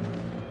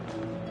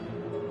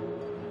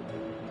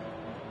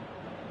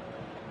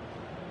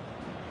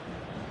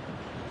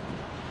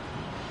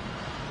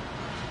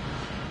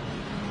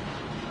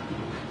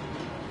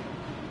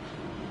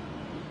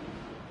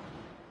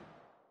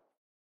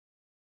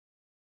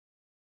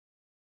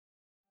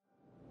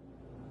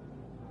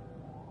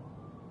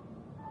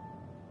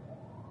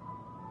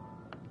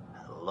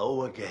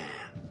 Hello again.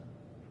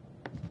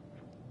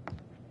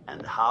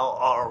 And how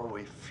are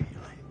we feeling?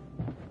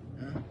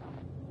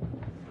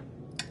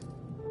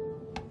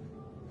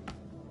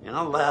 In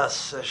our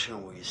last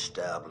session, we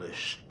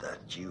established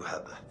that you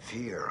have a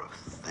fear of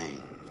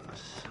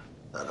things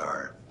that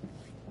are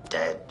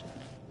dead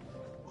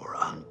or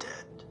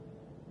undead.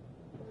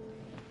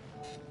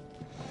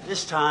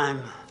 This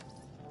time,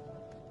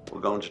 we're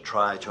going to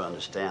try to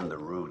understand the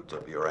root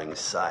of your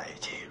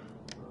anxiety.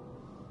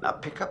 Now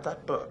pick up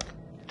that book,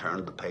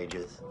 turn the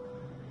pages.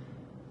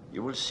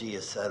 You will see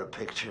a set of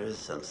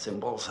pictures and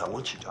symbols. I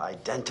want you to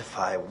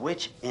identify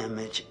which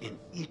image in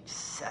each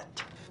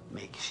set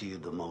makes you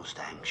the most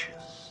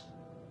anxious.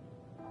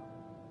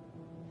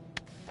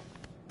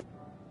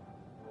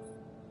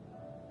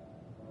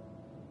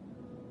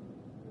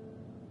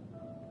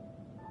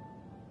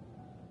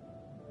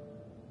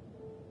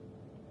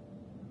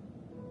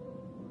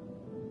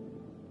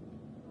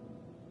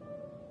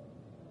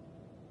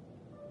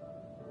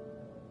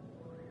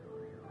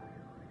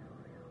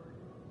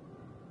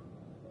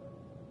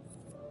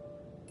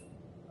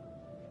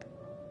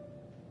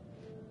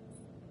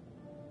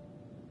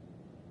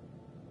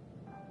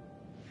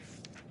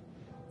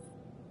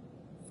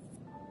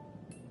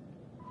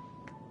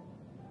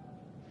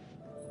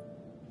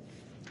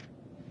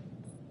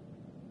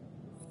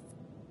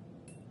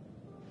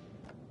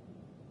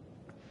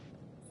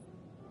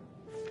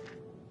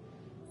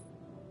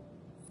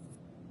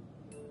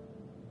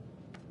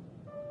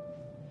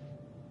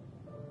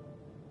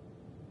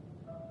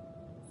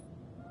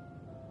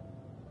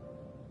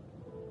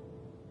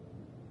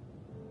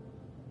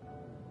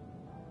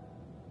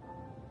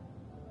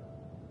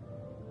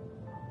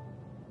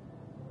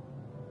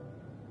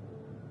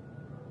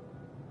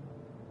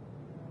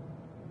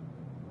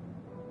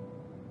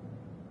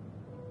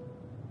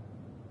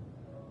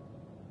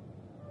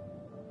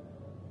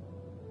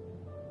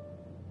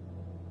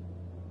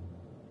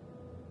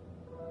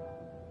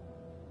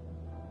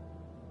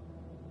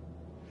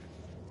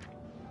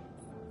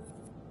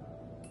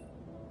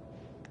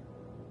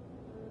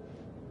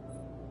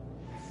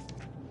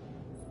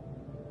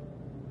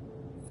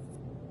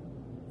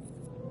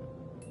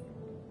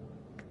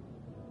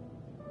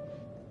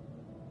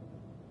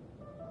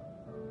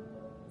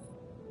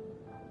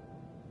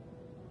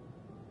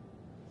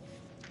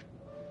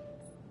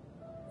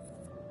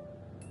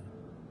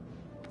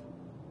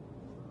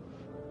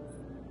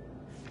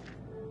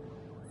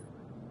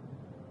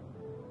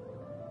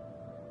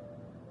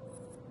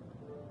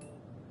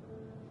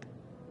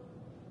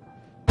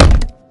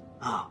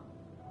 Oh.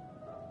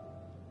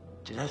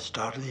 Did that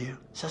startle you?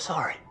 So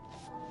sorry.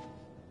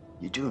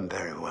 You're doing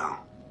very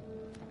well.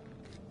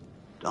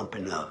 Don't be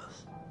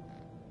nervous.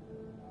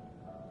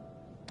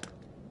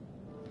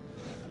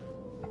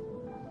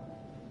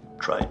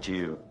 Try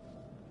to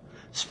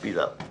speed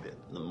up a bit.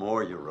 The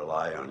more you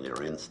rely on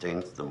your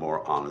instincts, the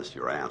more honest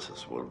your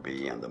answers will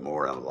be, and the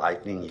more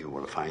enlightening you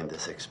will find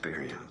this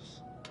experience.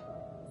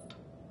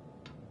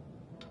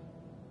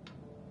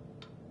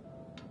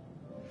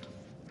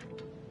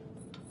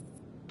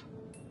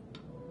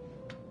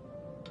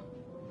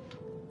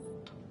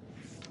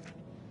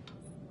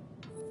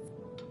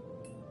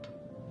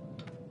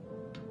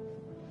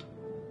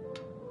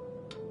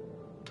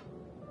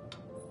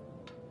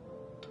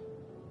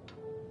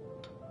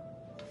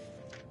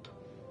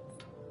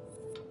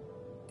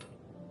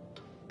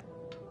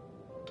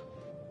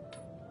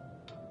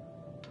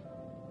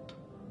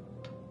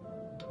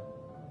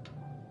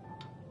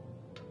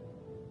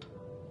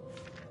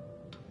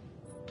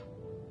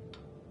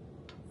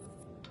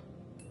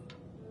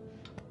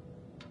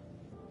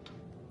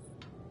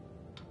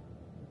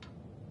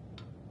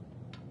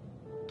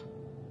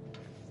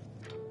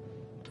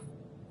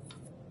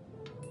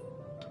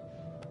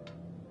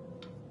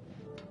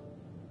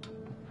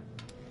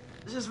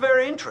 This is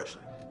very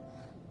interesting.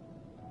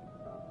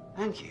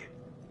 Thank you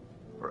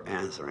for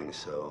answering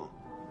so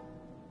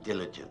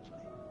diligently.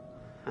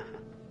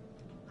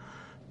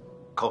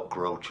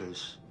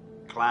 Cockroaches,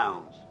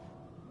 clowns,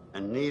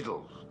 and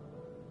needles.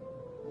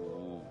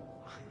 Ooh.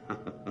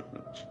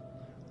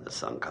 The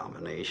sun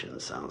combination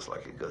sounds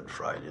like a good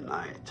Friday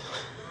night.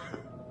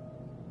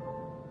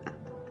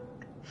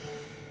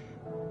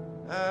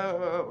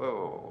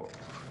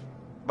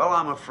 Well,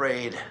 I'm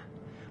afraid,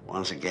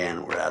 once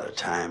again, we're out of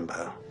time,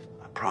 but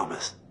I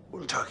promise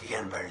we'll talk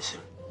again very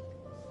soon.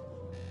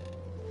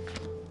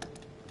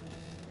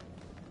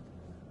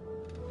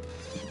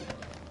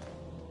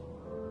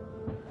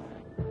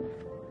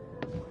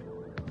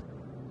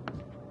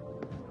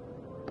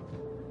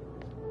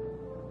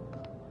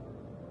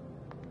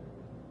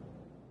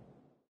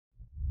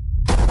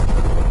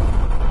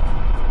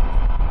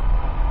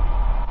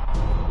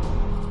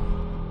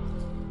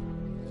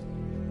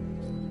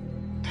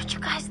 Don't you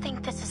guys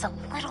think this is a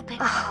little bit...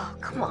 Oh,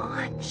 come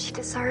on. She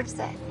deserves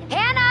it.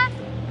 Hannah!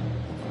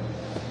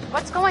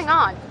 What's going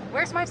on?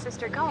 Where's my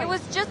sister going? It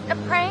was just a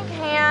prank,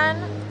 Han.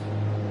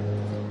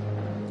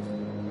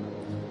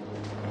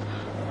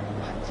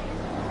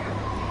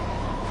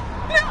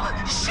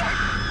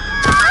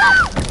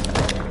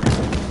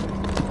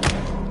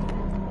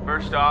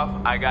 First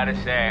off, I gotta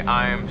say,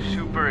 I am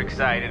super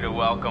excited to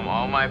welcome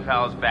all my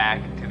pals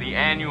back to the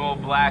annual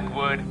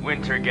Blackwood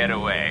Winter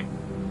Getaway.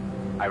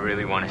 I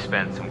really want to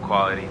spend some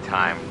quality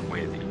time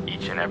with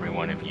each and every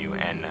one of you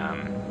and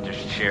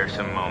just share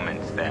some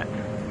moments that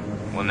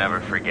we'll never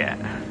forget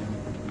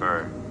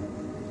for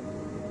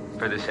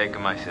the sake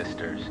of my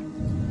sisters.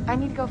 I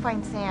need to go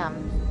find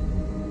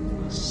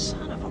Sam.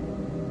 Son of a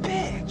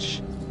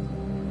bitch.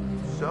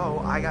 So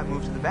I got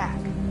moved to the back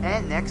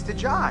and next to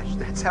Josh.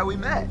 That's how we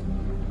met.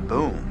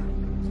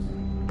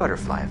 Boom.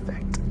 Butterfly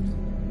effect.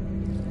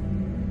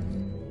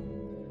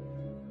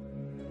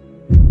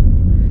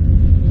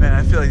 Man,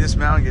 I feel like this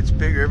mountain gets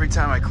bigger every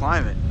time I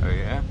climb it. Oh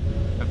yeah?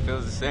 That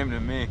feels the same to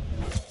me.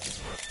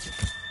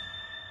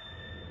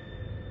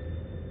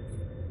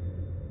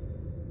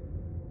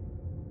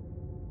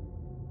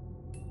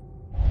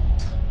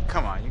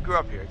 Come on, you grew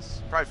up here.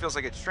 It probably feels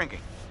like it's shrinking.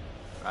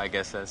 I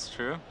guess that's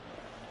true.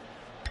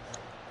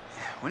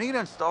 When are you gonna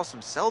install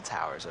some cell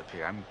towers up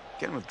here? I'm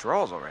getting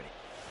withdrawals already.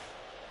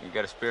 You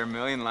got a spare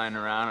million lying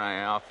around,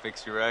 I'll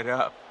fix you right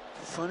up.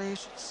 Funny you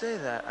should say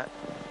that.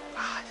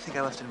 I think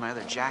I left it in my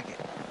other jacket.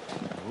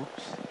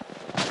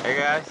 Oops. Hey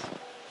guys,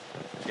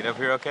 get up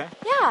here okay?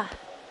 Yeah.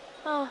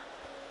 Well,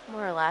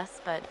 more or less,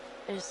 but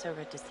it is so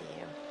good to see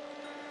you.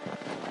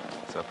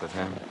 What's up with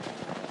him?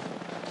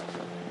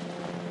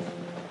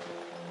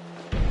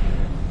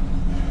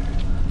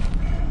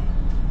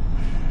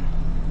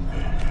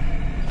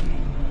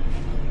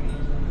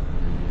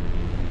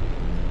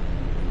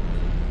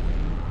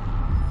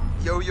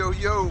 Yo, yo,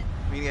 yo.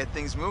 We get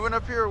things moving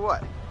up here or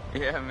what?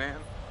 Yeah, man.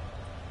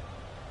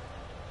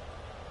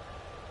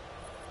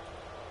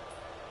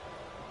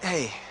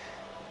 Hey,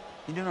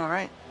 you doing all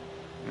right?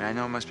 I mean, I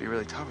know it must be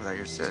really tough without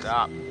your sis.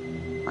 Stop.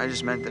 I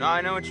just meant that... No,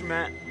 I know what you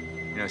meant.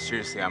 You know,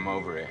 seriously, I'm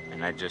over it.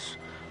 And I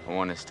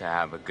want us to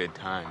have a good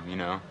time, you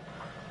know?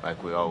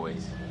 Like we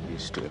always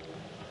used to.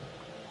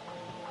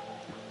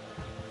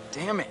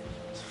 Damn it.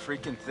 It's a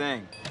freaking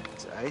thing.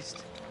 It's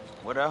iced?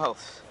 What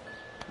else?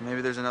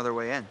 Maybe there's another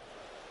way in.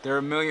 There are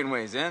a million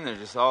ways in. They're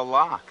just all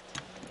locked.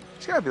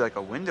 There's gotta be like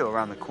a window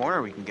around the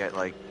corner we can get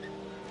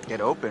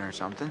open or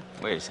something.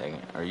 Wait a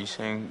second. Are you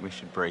saying we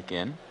should break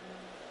in?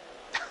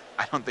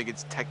 I don't think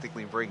it's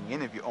technically breaking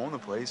in if you own the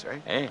place,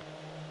 right? Hey,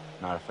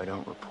 not if I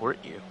don't report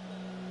you.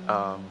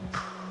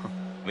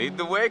 Lead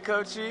the way,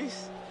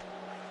 coachies.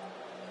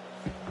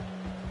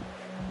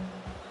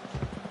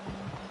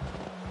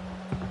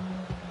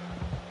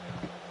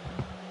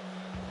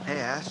 Hey,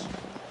 Ash.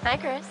 Hi,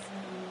 Chris.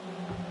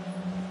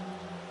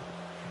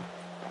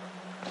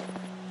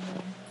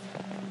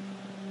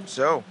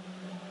 So,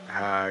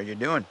 how are you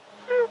doing?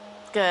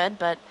 Good,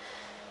 but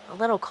a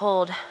little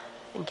cold.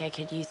 Think I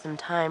could use some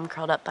time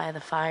curled up by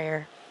the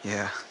fire.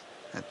 Yeah,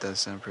 that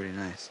does sound pretty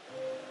nice.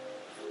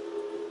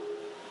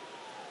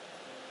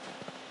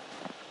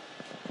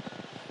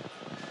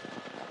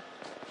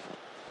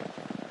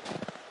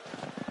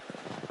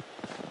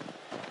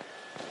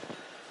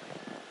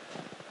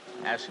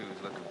 Ashley was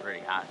looking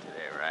pretty hot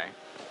today, right?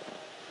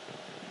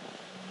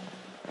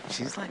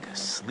 She's like a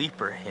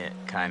sleeper hit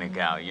kind of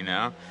gal, you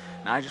know?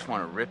 And I just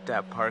want to rip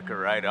that parka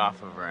right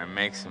off of her and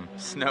make some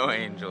snow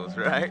angels,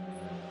 right?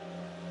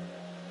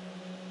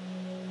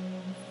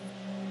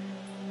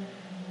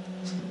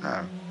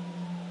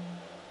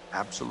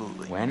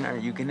 Absolutely. When are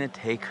you gonna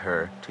take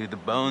her to the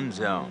Bone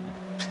Zone?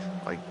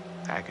 Like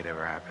that could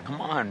ever happen.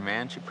 Come on,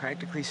 man. She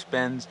practically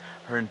spends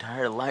her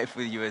entire life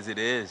with you as it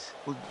is.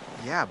 Well,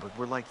 yeah, but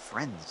we're like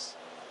friends.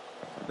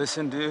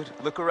 Listen, dude,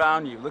 look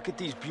around you. Look at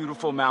these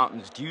beautiful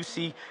mountains. Do you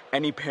see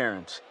any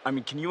parents? I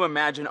mean, can you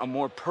imagine a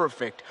more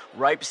perfect,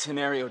 ripe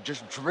scenario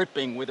just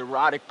dripping with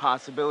erotic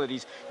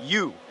possibilities?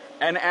 You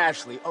and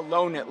Ashley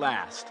alone at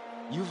last.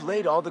 You've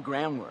laid all the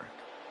groundwork.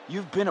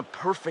 You've been a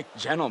perfect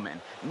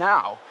gentleman.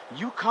 Now,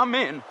 you come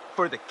in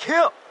for the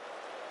kill.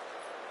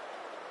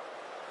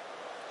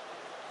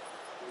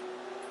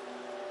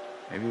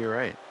 Maybe you're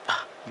right.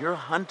 You're a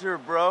hunter,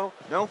 bro.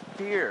 No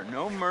fear,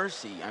 no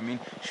mercy. I mean,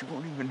 she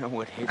won't even know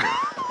what hit her.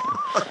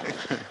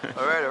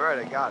 All right,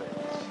 I got it.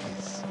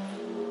 Jeez.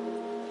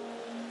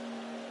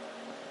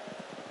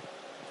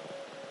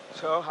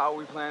 So, how are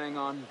we planning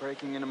on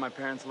breaking into my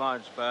parents'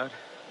 lodge, bud?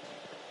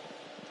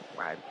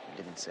 I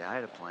didn't say I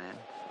had a plan.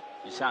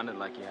 You sounded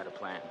like you had a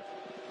plan.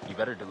 You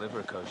better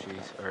deliver,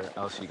 Koshis, or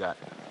else you got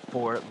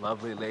 4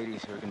 lovely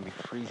ladies who are going to be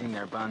freezing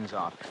their buns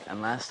off.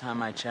 And last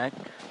time I checked,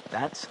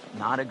 that's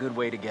not a good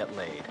way to get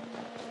laid.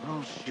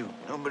 Oh, shoot.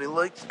 Nobody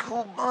likes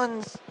cool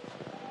buns.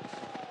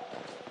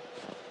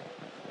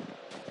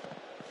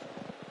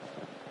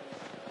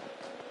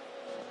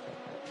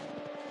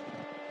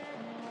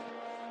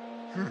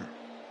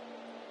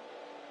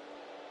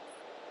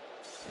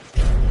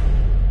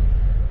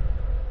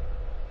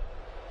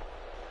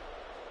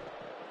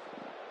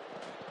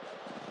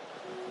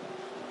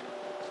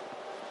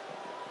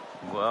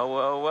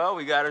 Well,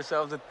 we got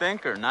ourselves a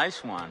thinker.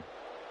 Nice one.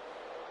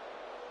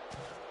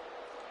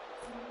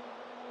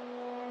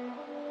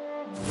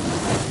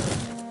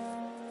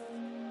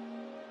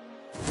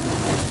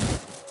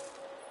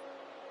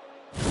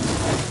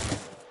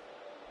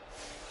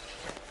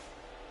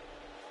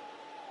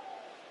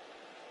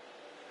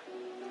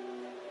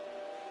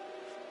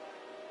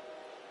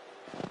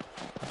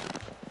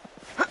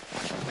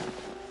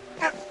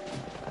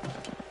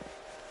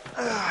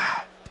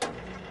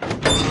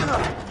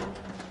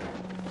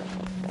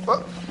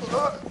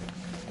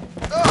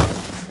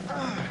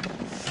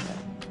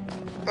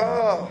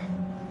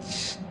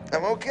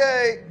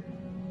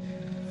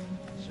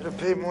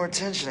 paid more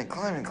attention in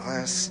climbing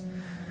class.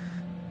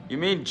 You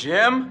mean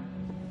gym?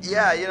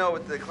 Yeah, you know,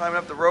 with the climbing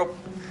up the rope.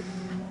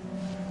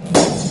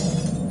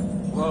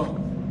 Whoa.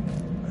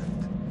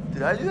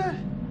 Did I do that?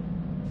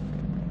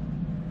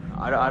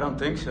 I don't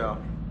think so.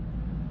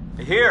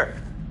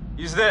 Here,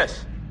 use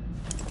this.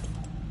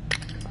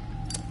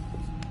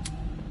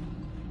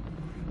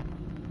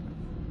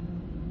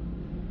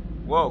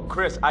 Whoa,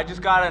 Chris, I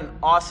just got an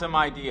awesome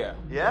idea.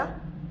 Yeah?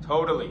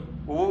 Totally.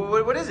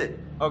 What is it?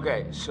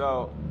 Okay,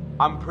 so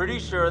I'm pretty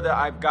sure that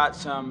I've got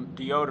some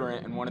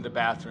deodorant in one of the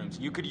bathrooms.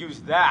 You could use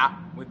that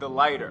with the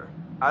lighter.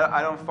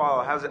 I don't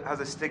follow. How's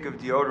a stick of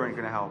deodorant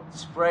gonna help?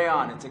 Spray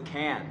on, it's a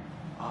can.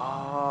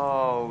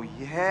 Oh,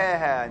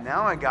 yeah.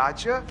 Now I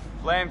gotcha.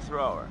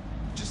 Flamethrower.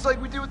 Just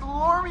like we did with the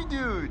little army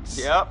dudes.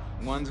 Yep,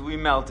 ones we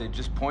melted.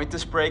 Just point the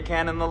spray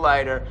can in the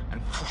lighter and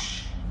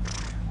whoosh.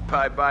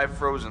 Bye-bye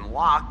frozen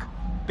lock.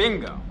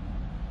 Bingo.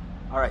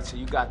 All right, so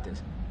you got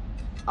this.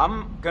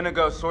 I'm gonna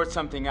go sort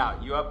something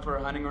out. You up for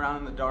hunting around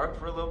in the dark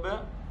for a little bit?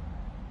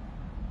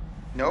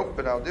 Nope,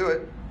 but I'll do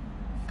it.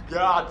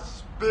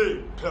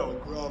 Godspeed,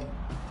 Pilgrim.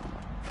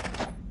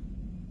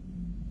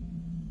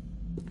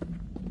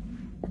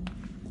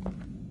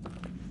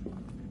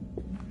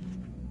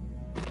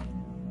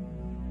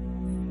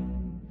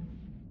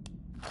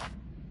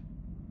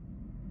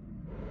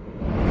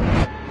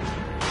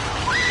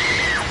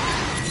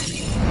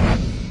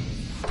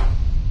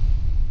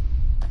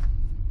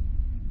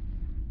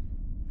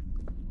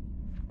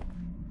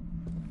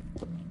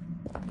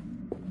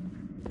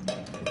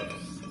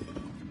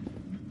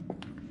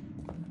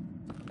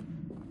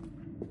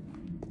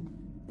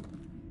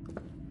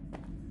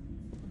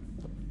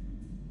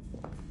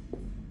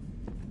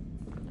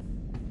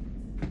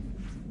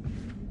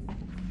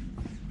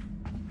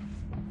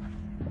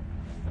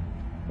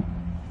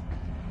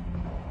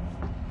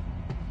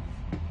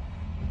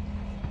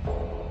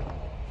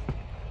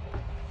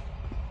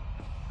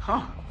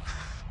 Huh.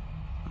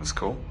 That's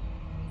cool.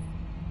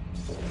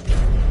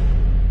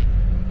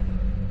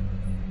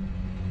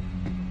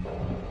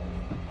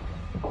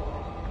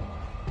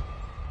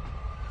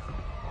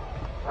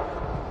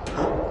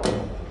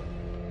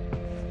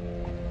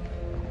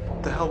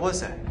 What the hell was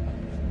that?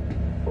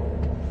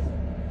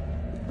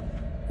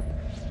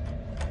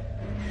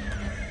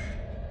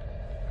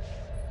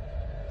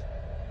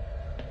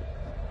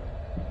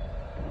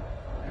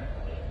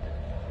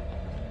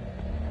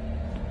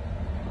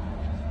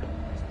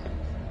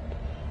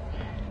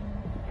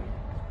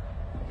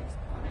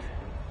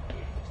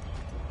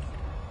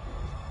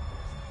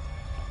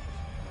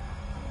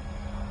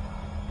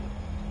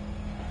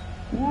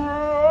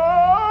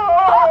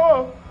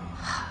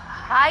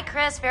 Hi,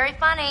 Chris. Very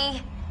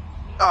funny.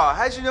 Oh,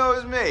 how'd you know it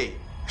was me?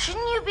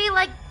 Shouldn't you be,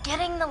 like,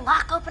 getting the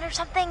lock open or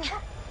something?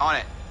 On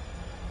it.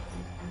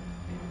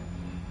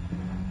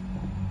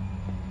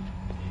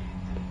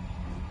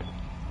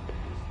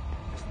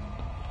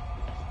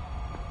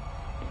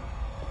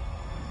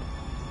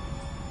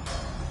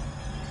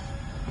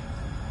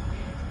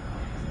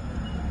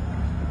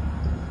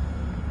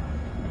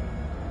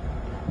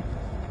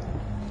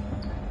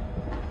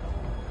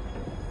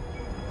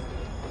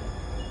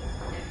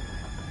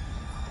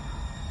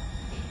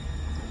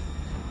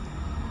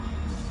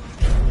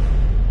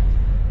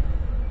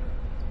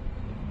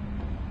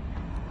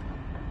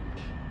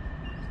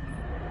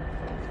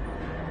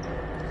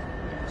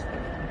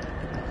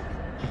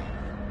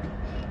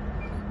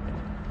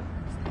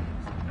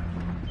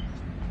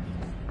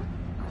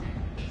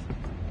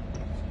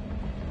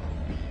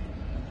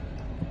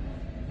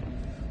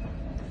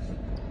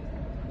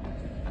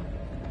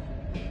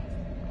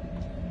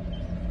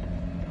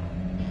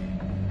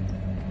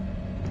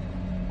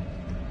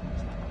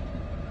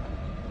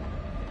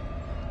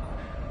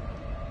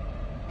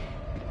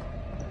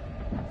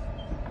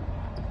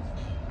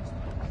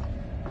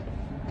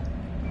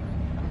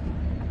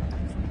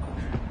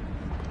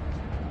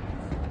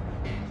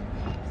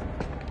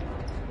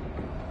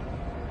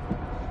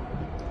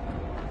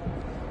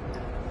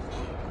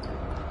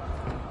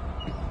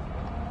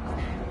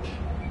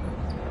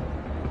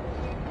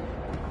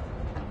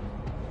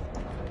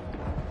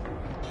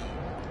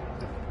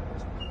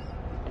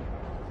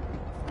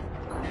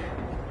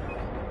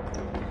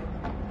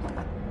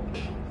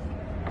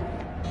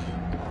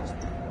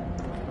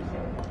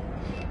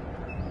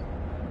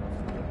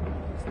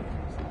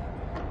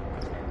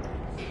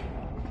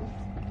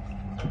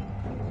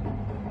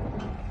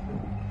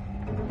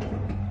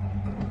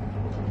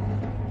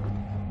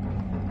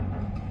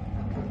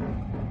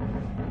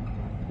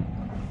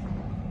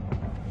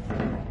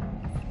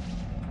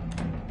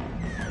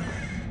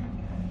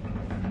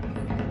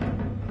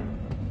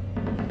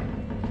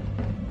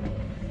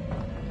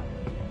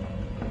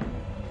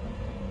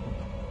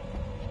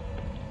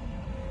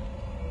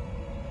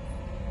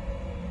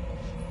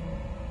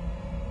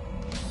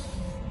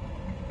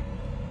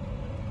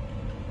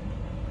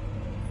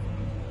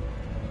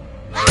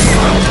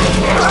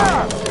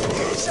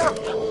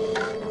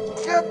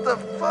 What the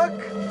fuck?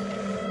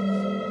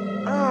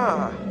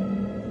 Ah.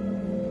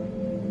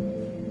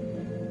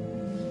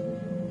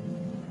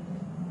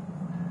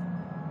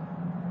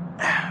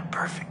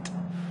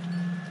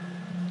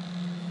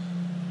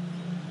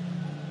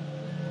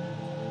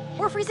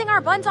 We're freezing our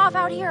buns off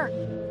out here.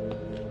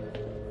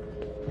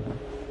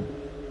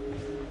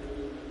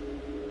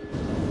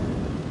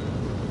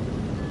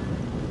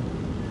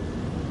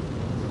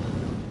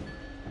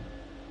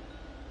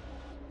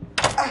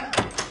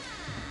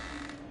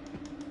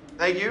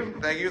 Thank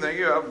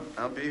you.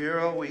 I'll be here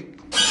all week.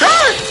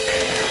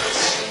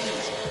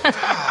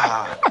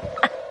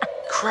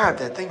 Crap,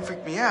 that thing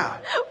freaked me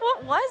out.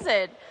 What was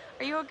it?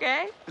 Are you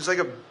okay? It was like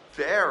a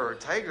bear or a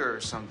tiger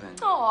or something.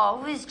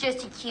 Oh, it was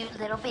just a cute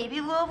little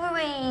baby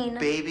Wolverine.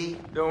 Baby?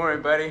 Don't worry,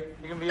 buddy.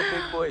 You're gonna be a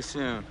big boy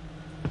soon.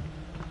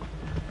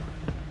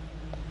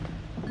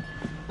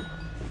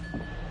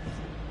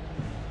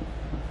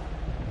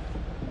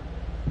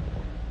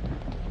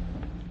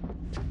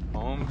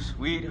 Home,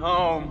 sweet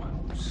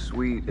home.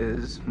 Sweet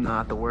is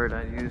not the word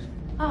I'd use.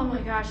 Oh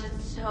my gosh,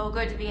 it's so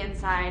good to be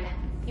inside.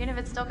 Even if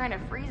it's still kind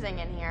of freezing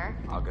in here.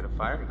 I'll get a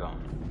fire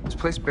going. This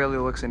place barely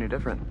looks any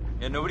different.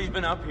 Yeah, nobody's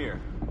been up here.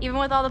 Even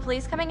with all the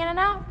police coming in and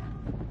out?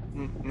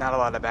 Not a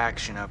lot of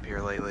action up here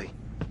lately.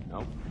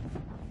 Nope.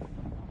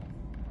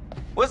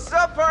 What's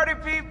up, party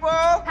people?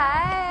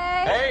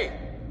 Hi. Hey!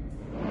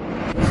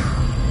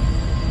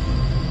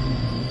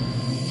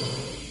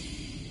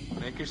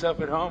 Make yourself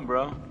at home,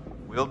 bro.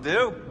 Will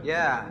do.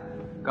 Yeah,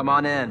 come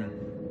on in.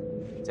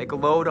 Take a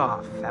load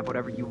off. Have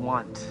whatever you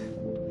want.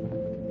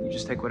 You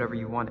just take whatever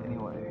you want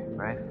anyway,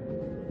 right?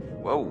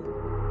 Whoa.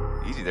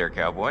 Easy there,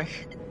 cowboy.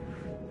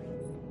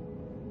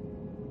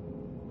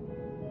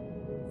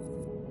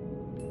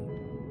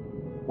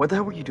 What the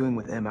hell were you doing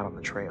with M out on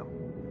the trail?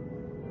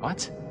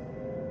 What?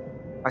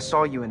 I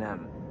saw you and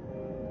M.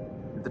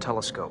 With the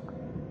telescope.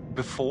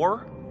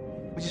 Before?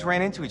 We just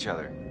ran into each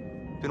other.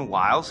 Been a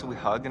while, so we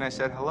hugged and I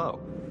said hello.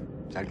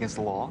 Is that against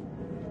the law?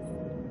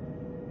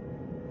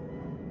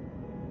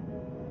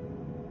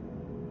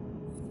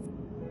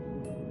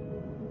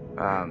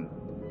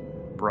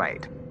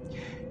 Right.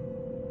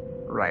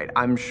 Right,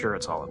 I'm sure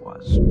it's all it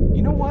was.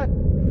 You know what?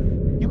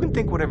 You can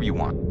think whatever you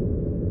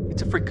want.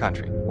 It's a free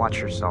country. Watch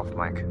yourself,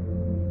 Mike.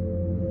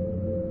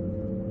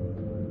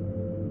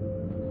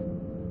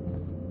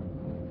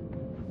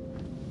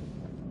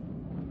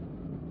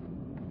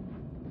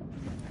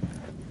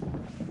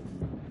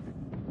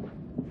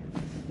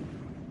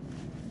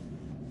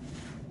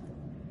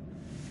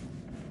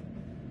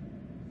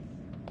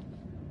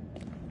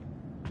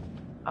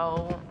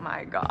 Oh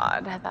my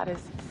god, that is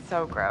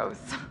so gross.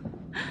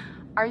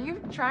 Are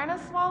you trying to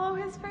swallow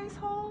his face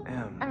whole?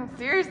 I mean,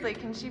 seriously,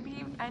 can she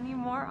be any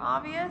more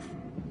obvious?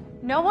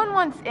 No one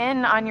wants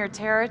in on your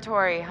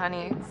territory,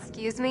 honey.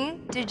 Excuse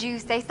me? Did you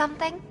say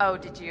something? Oh,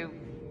 did you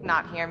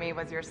not hear me?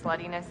 Was your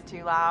sluttiness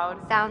too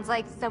loud? Sounds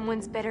like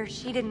someone's bitter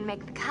she didn't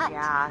make the cut.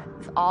 Yeah,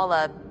 it's all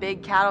a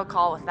big cattle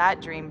call with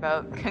that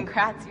dreamboat.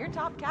 Congrats, you're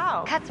top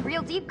cow. Cuts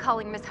real deep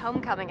calling Miss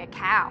Homecoming a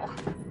cow.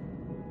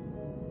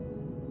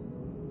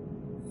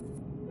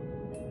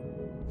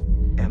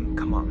 Em,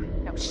 come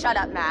on. No, shut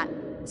up, Matt.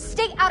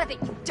 Stay out of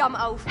it, you dumb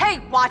oaf. Hey,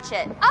 watch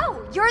it.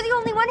 Oh, you're the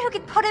only one who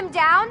can put him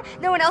down?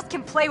 No one else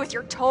can play with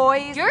your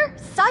toys? You're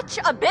such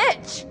a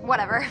bitch.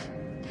 Whatever.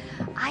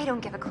 I don't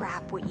give a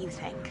crap what you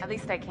think. At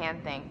least I can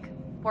think.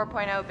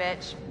 4.0,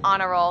 bitch.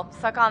 Honor roll.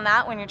 Suck on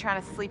that when you're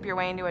trying to sleep your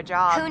way into a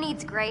job. Who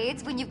needs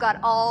grades when you've got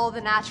all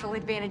the natural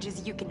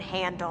advantages you can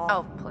handle?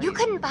 Oh, please. You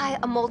couldn't buy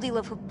a moldy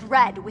loaf of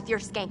bread with your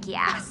skanky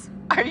ass.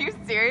 Are you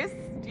serious?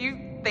 Do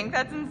you think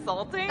that's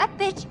insulting? That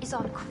bitch is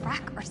on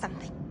crack or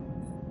something.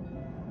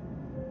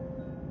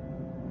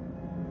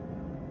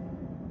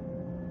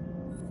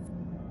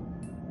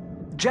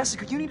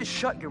 Jessica, you need to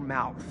shut your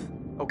mouth,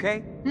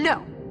 okay?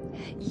 No.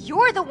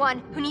 You're the one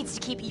who needs to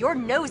keep your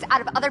nose out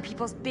of other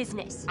people's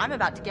business. I'm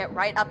about to get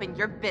right up in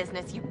your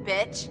business, you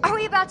bitch. Are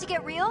we about to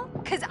get real?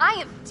 Because I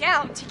am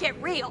down to get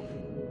real.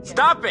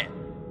 Stop it!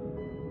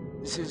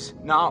 This is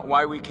not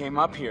why we came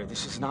up here.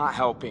 This is not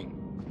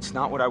helping. It's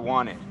not what I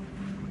wanted.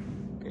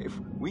 If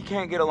we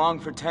can't get along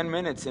for 10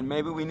 minutes, then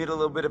maybe we need a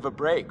little bit of a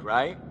break,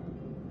 right?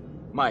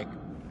 Mike,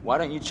 why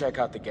don't you check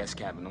out the guest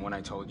cabin, the one I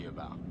told you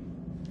about?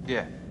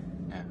 Yeah,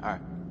 all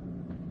right.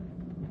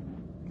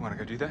 Wanna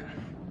go do that?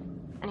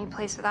 Any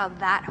place without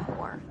that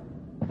whore.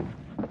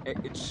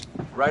 It's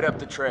right up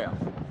the trail.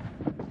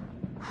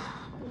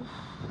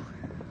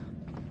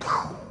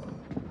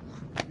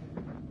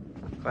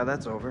 Glad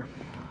that's over.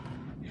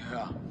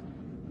 Yeah.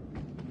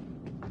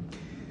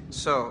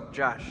 So,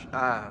 Josh,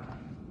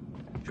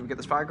 should we get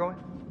this fire going?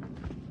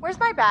 Where's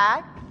my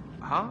bag?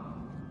 Huh?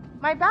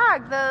 My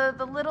bag,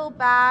 the little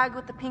bag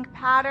with the pink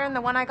pattern,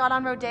 the one I got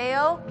on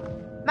Rodeo.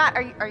 Matt,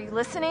 are you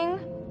listening?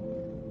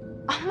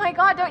 Oh my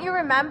god, don't you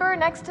remember?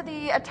 Next to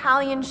the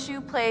Italian shoe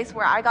place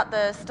where I got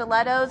the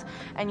stilettos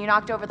and you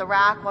knocked over the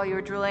rack while you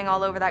were drooling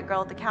all over that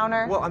girl at the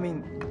counter? Well, I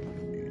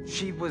mean,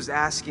 she was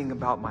asking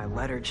about my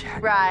letter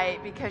jacket. Right,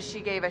 because she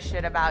gave a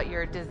shit about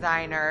your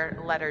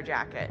designer letter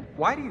jacket.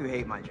 Why do you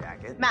hate my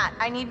jacket? Matt,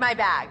 I need my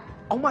bag.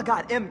 Oh my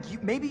god, Em,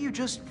 maybe you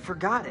just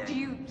forgot it. Do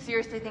you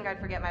seriously think I'd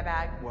forget my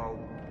bag? Well,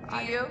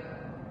 Do you?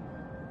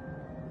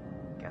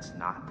 Guess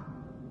not.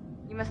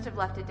 You must have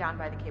left it down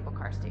by the cable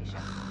car station.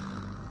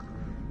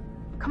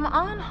 Come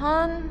on,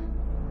 hon.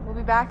 We'll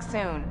be back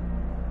soon.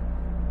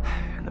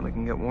 and then we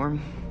can get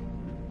warm?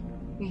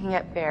 We can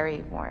get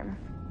very warm.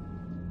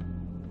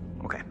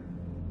 Okay.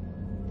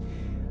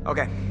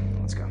 Okay,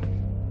 let's go.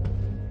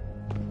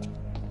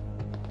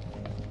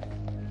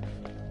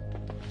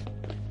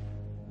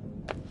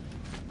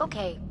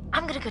 Okay,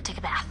 I'm gonna go take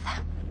a bath.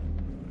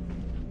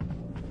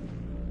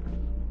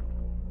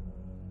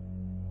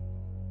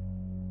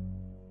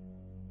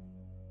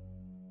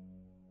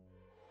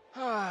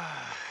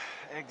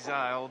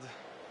 Exiled.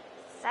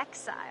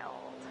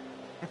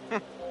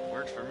 Sexiled.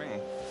 Works for me.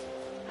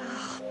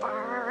 Ugh,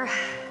 Burr.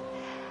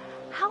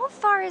 How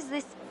far is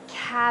this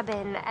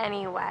cabin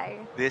anyway?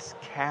 This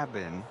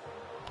cabin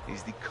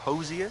is the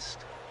coziest,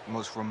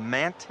 most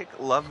romantic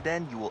love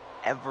den you will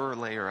ever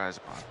lay your eyes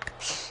upon.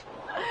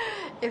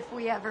 If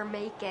we ever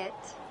make it.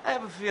 I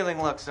have a feeling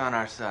luck's on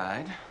our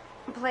side.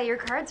 Play your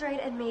cards right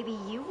and maybe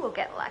you will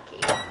get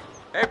lucky.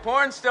 Hey,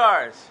 porn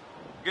stars.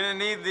 Gonna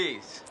need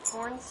these.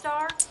 Porn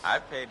star? I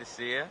paid to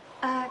see you.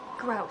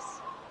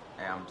 Gross.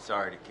 Hey, I'm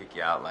sorry to kick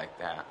you out like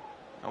that.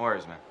 No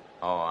worries, man.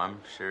 Oh,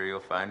 I'm sure you'll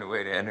find a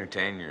way to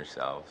entertain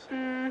yourselves.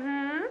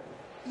 Mm-hmm.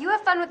 You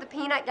have fun with the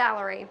peanut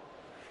gallery.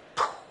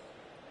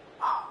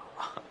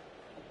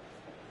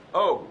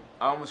 Oh,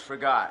 I almost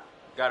forgot.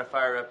 Gotta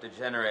fire up the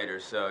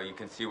generator so you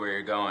can see where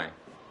you're going.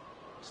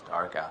 It's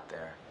dark out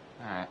there.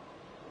 All right.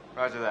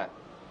 Roger that.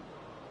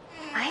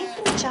 I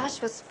think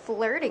Josh was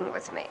flirting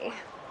with me.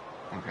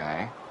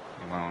 Okay.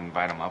 You want to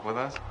invite him up with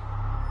us?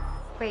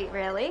 Wait,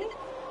 really?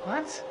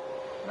 What?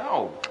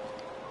 No.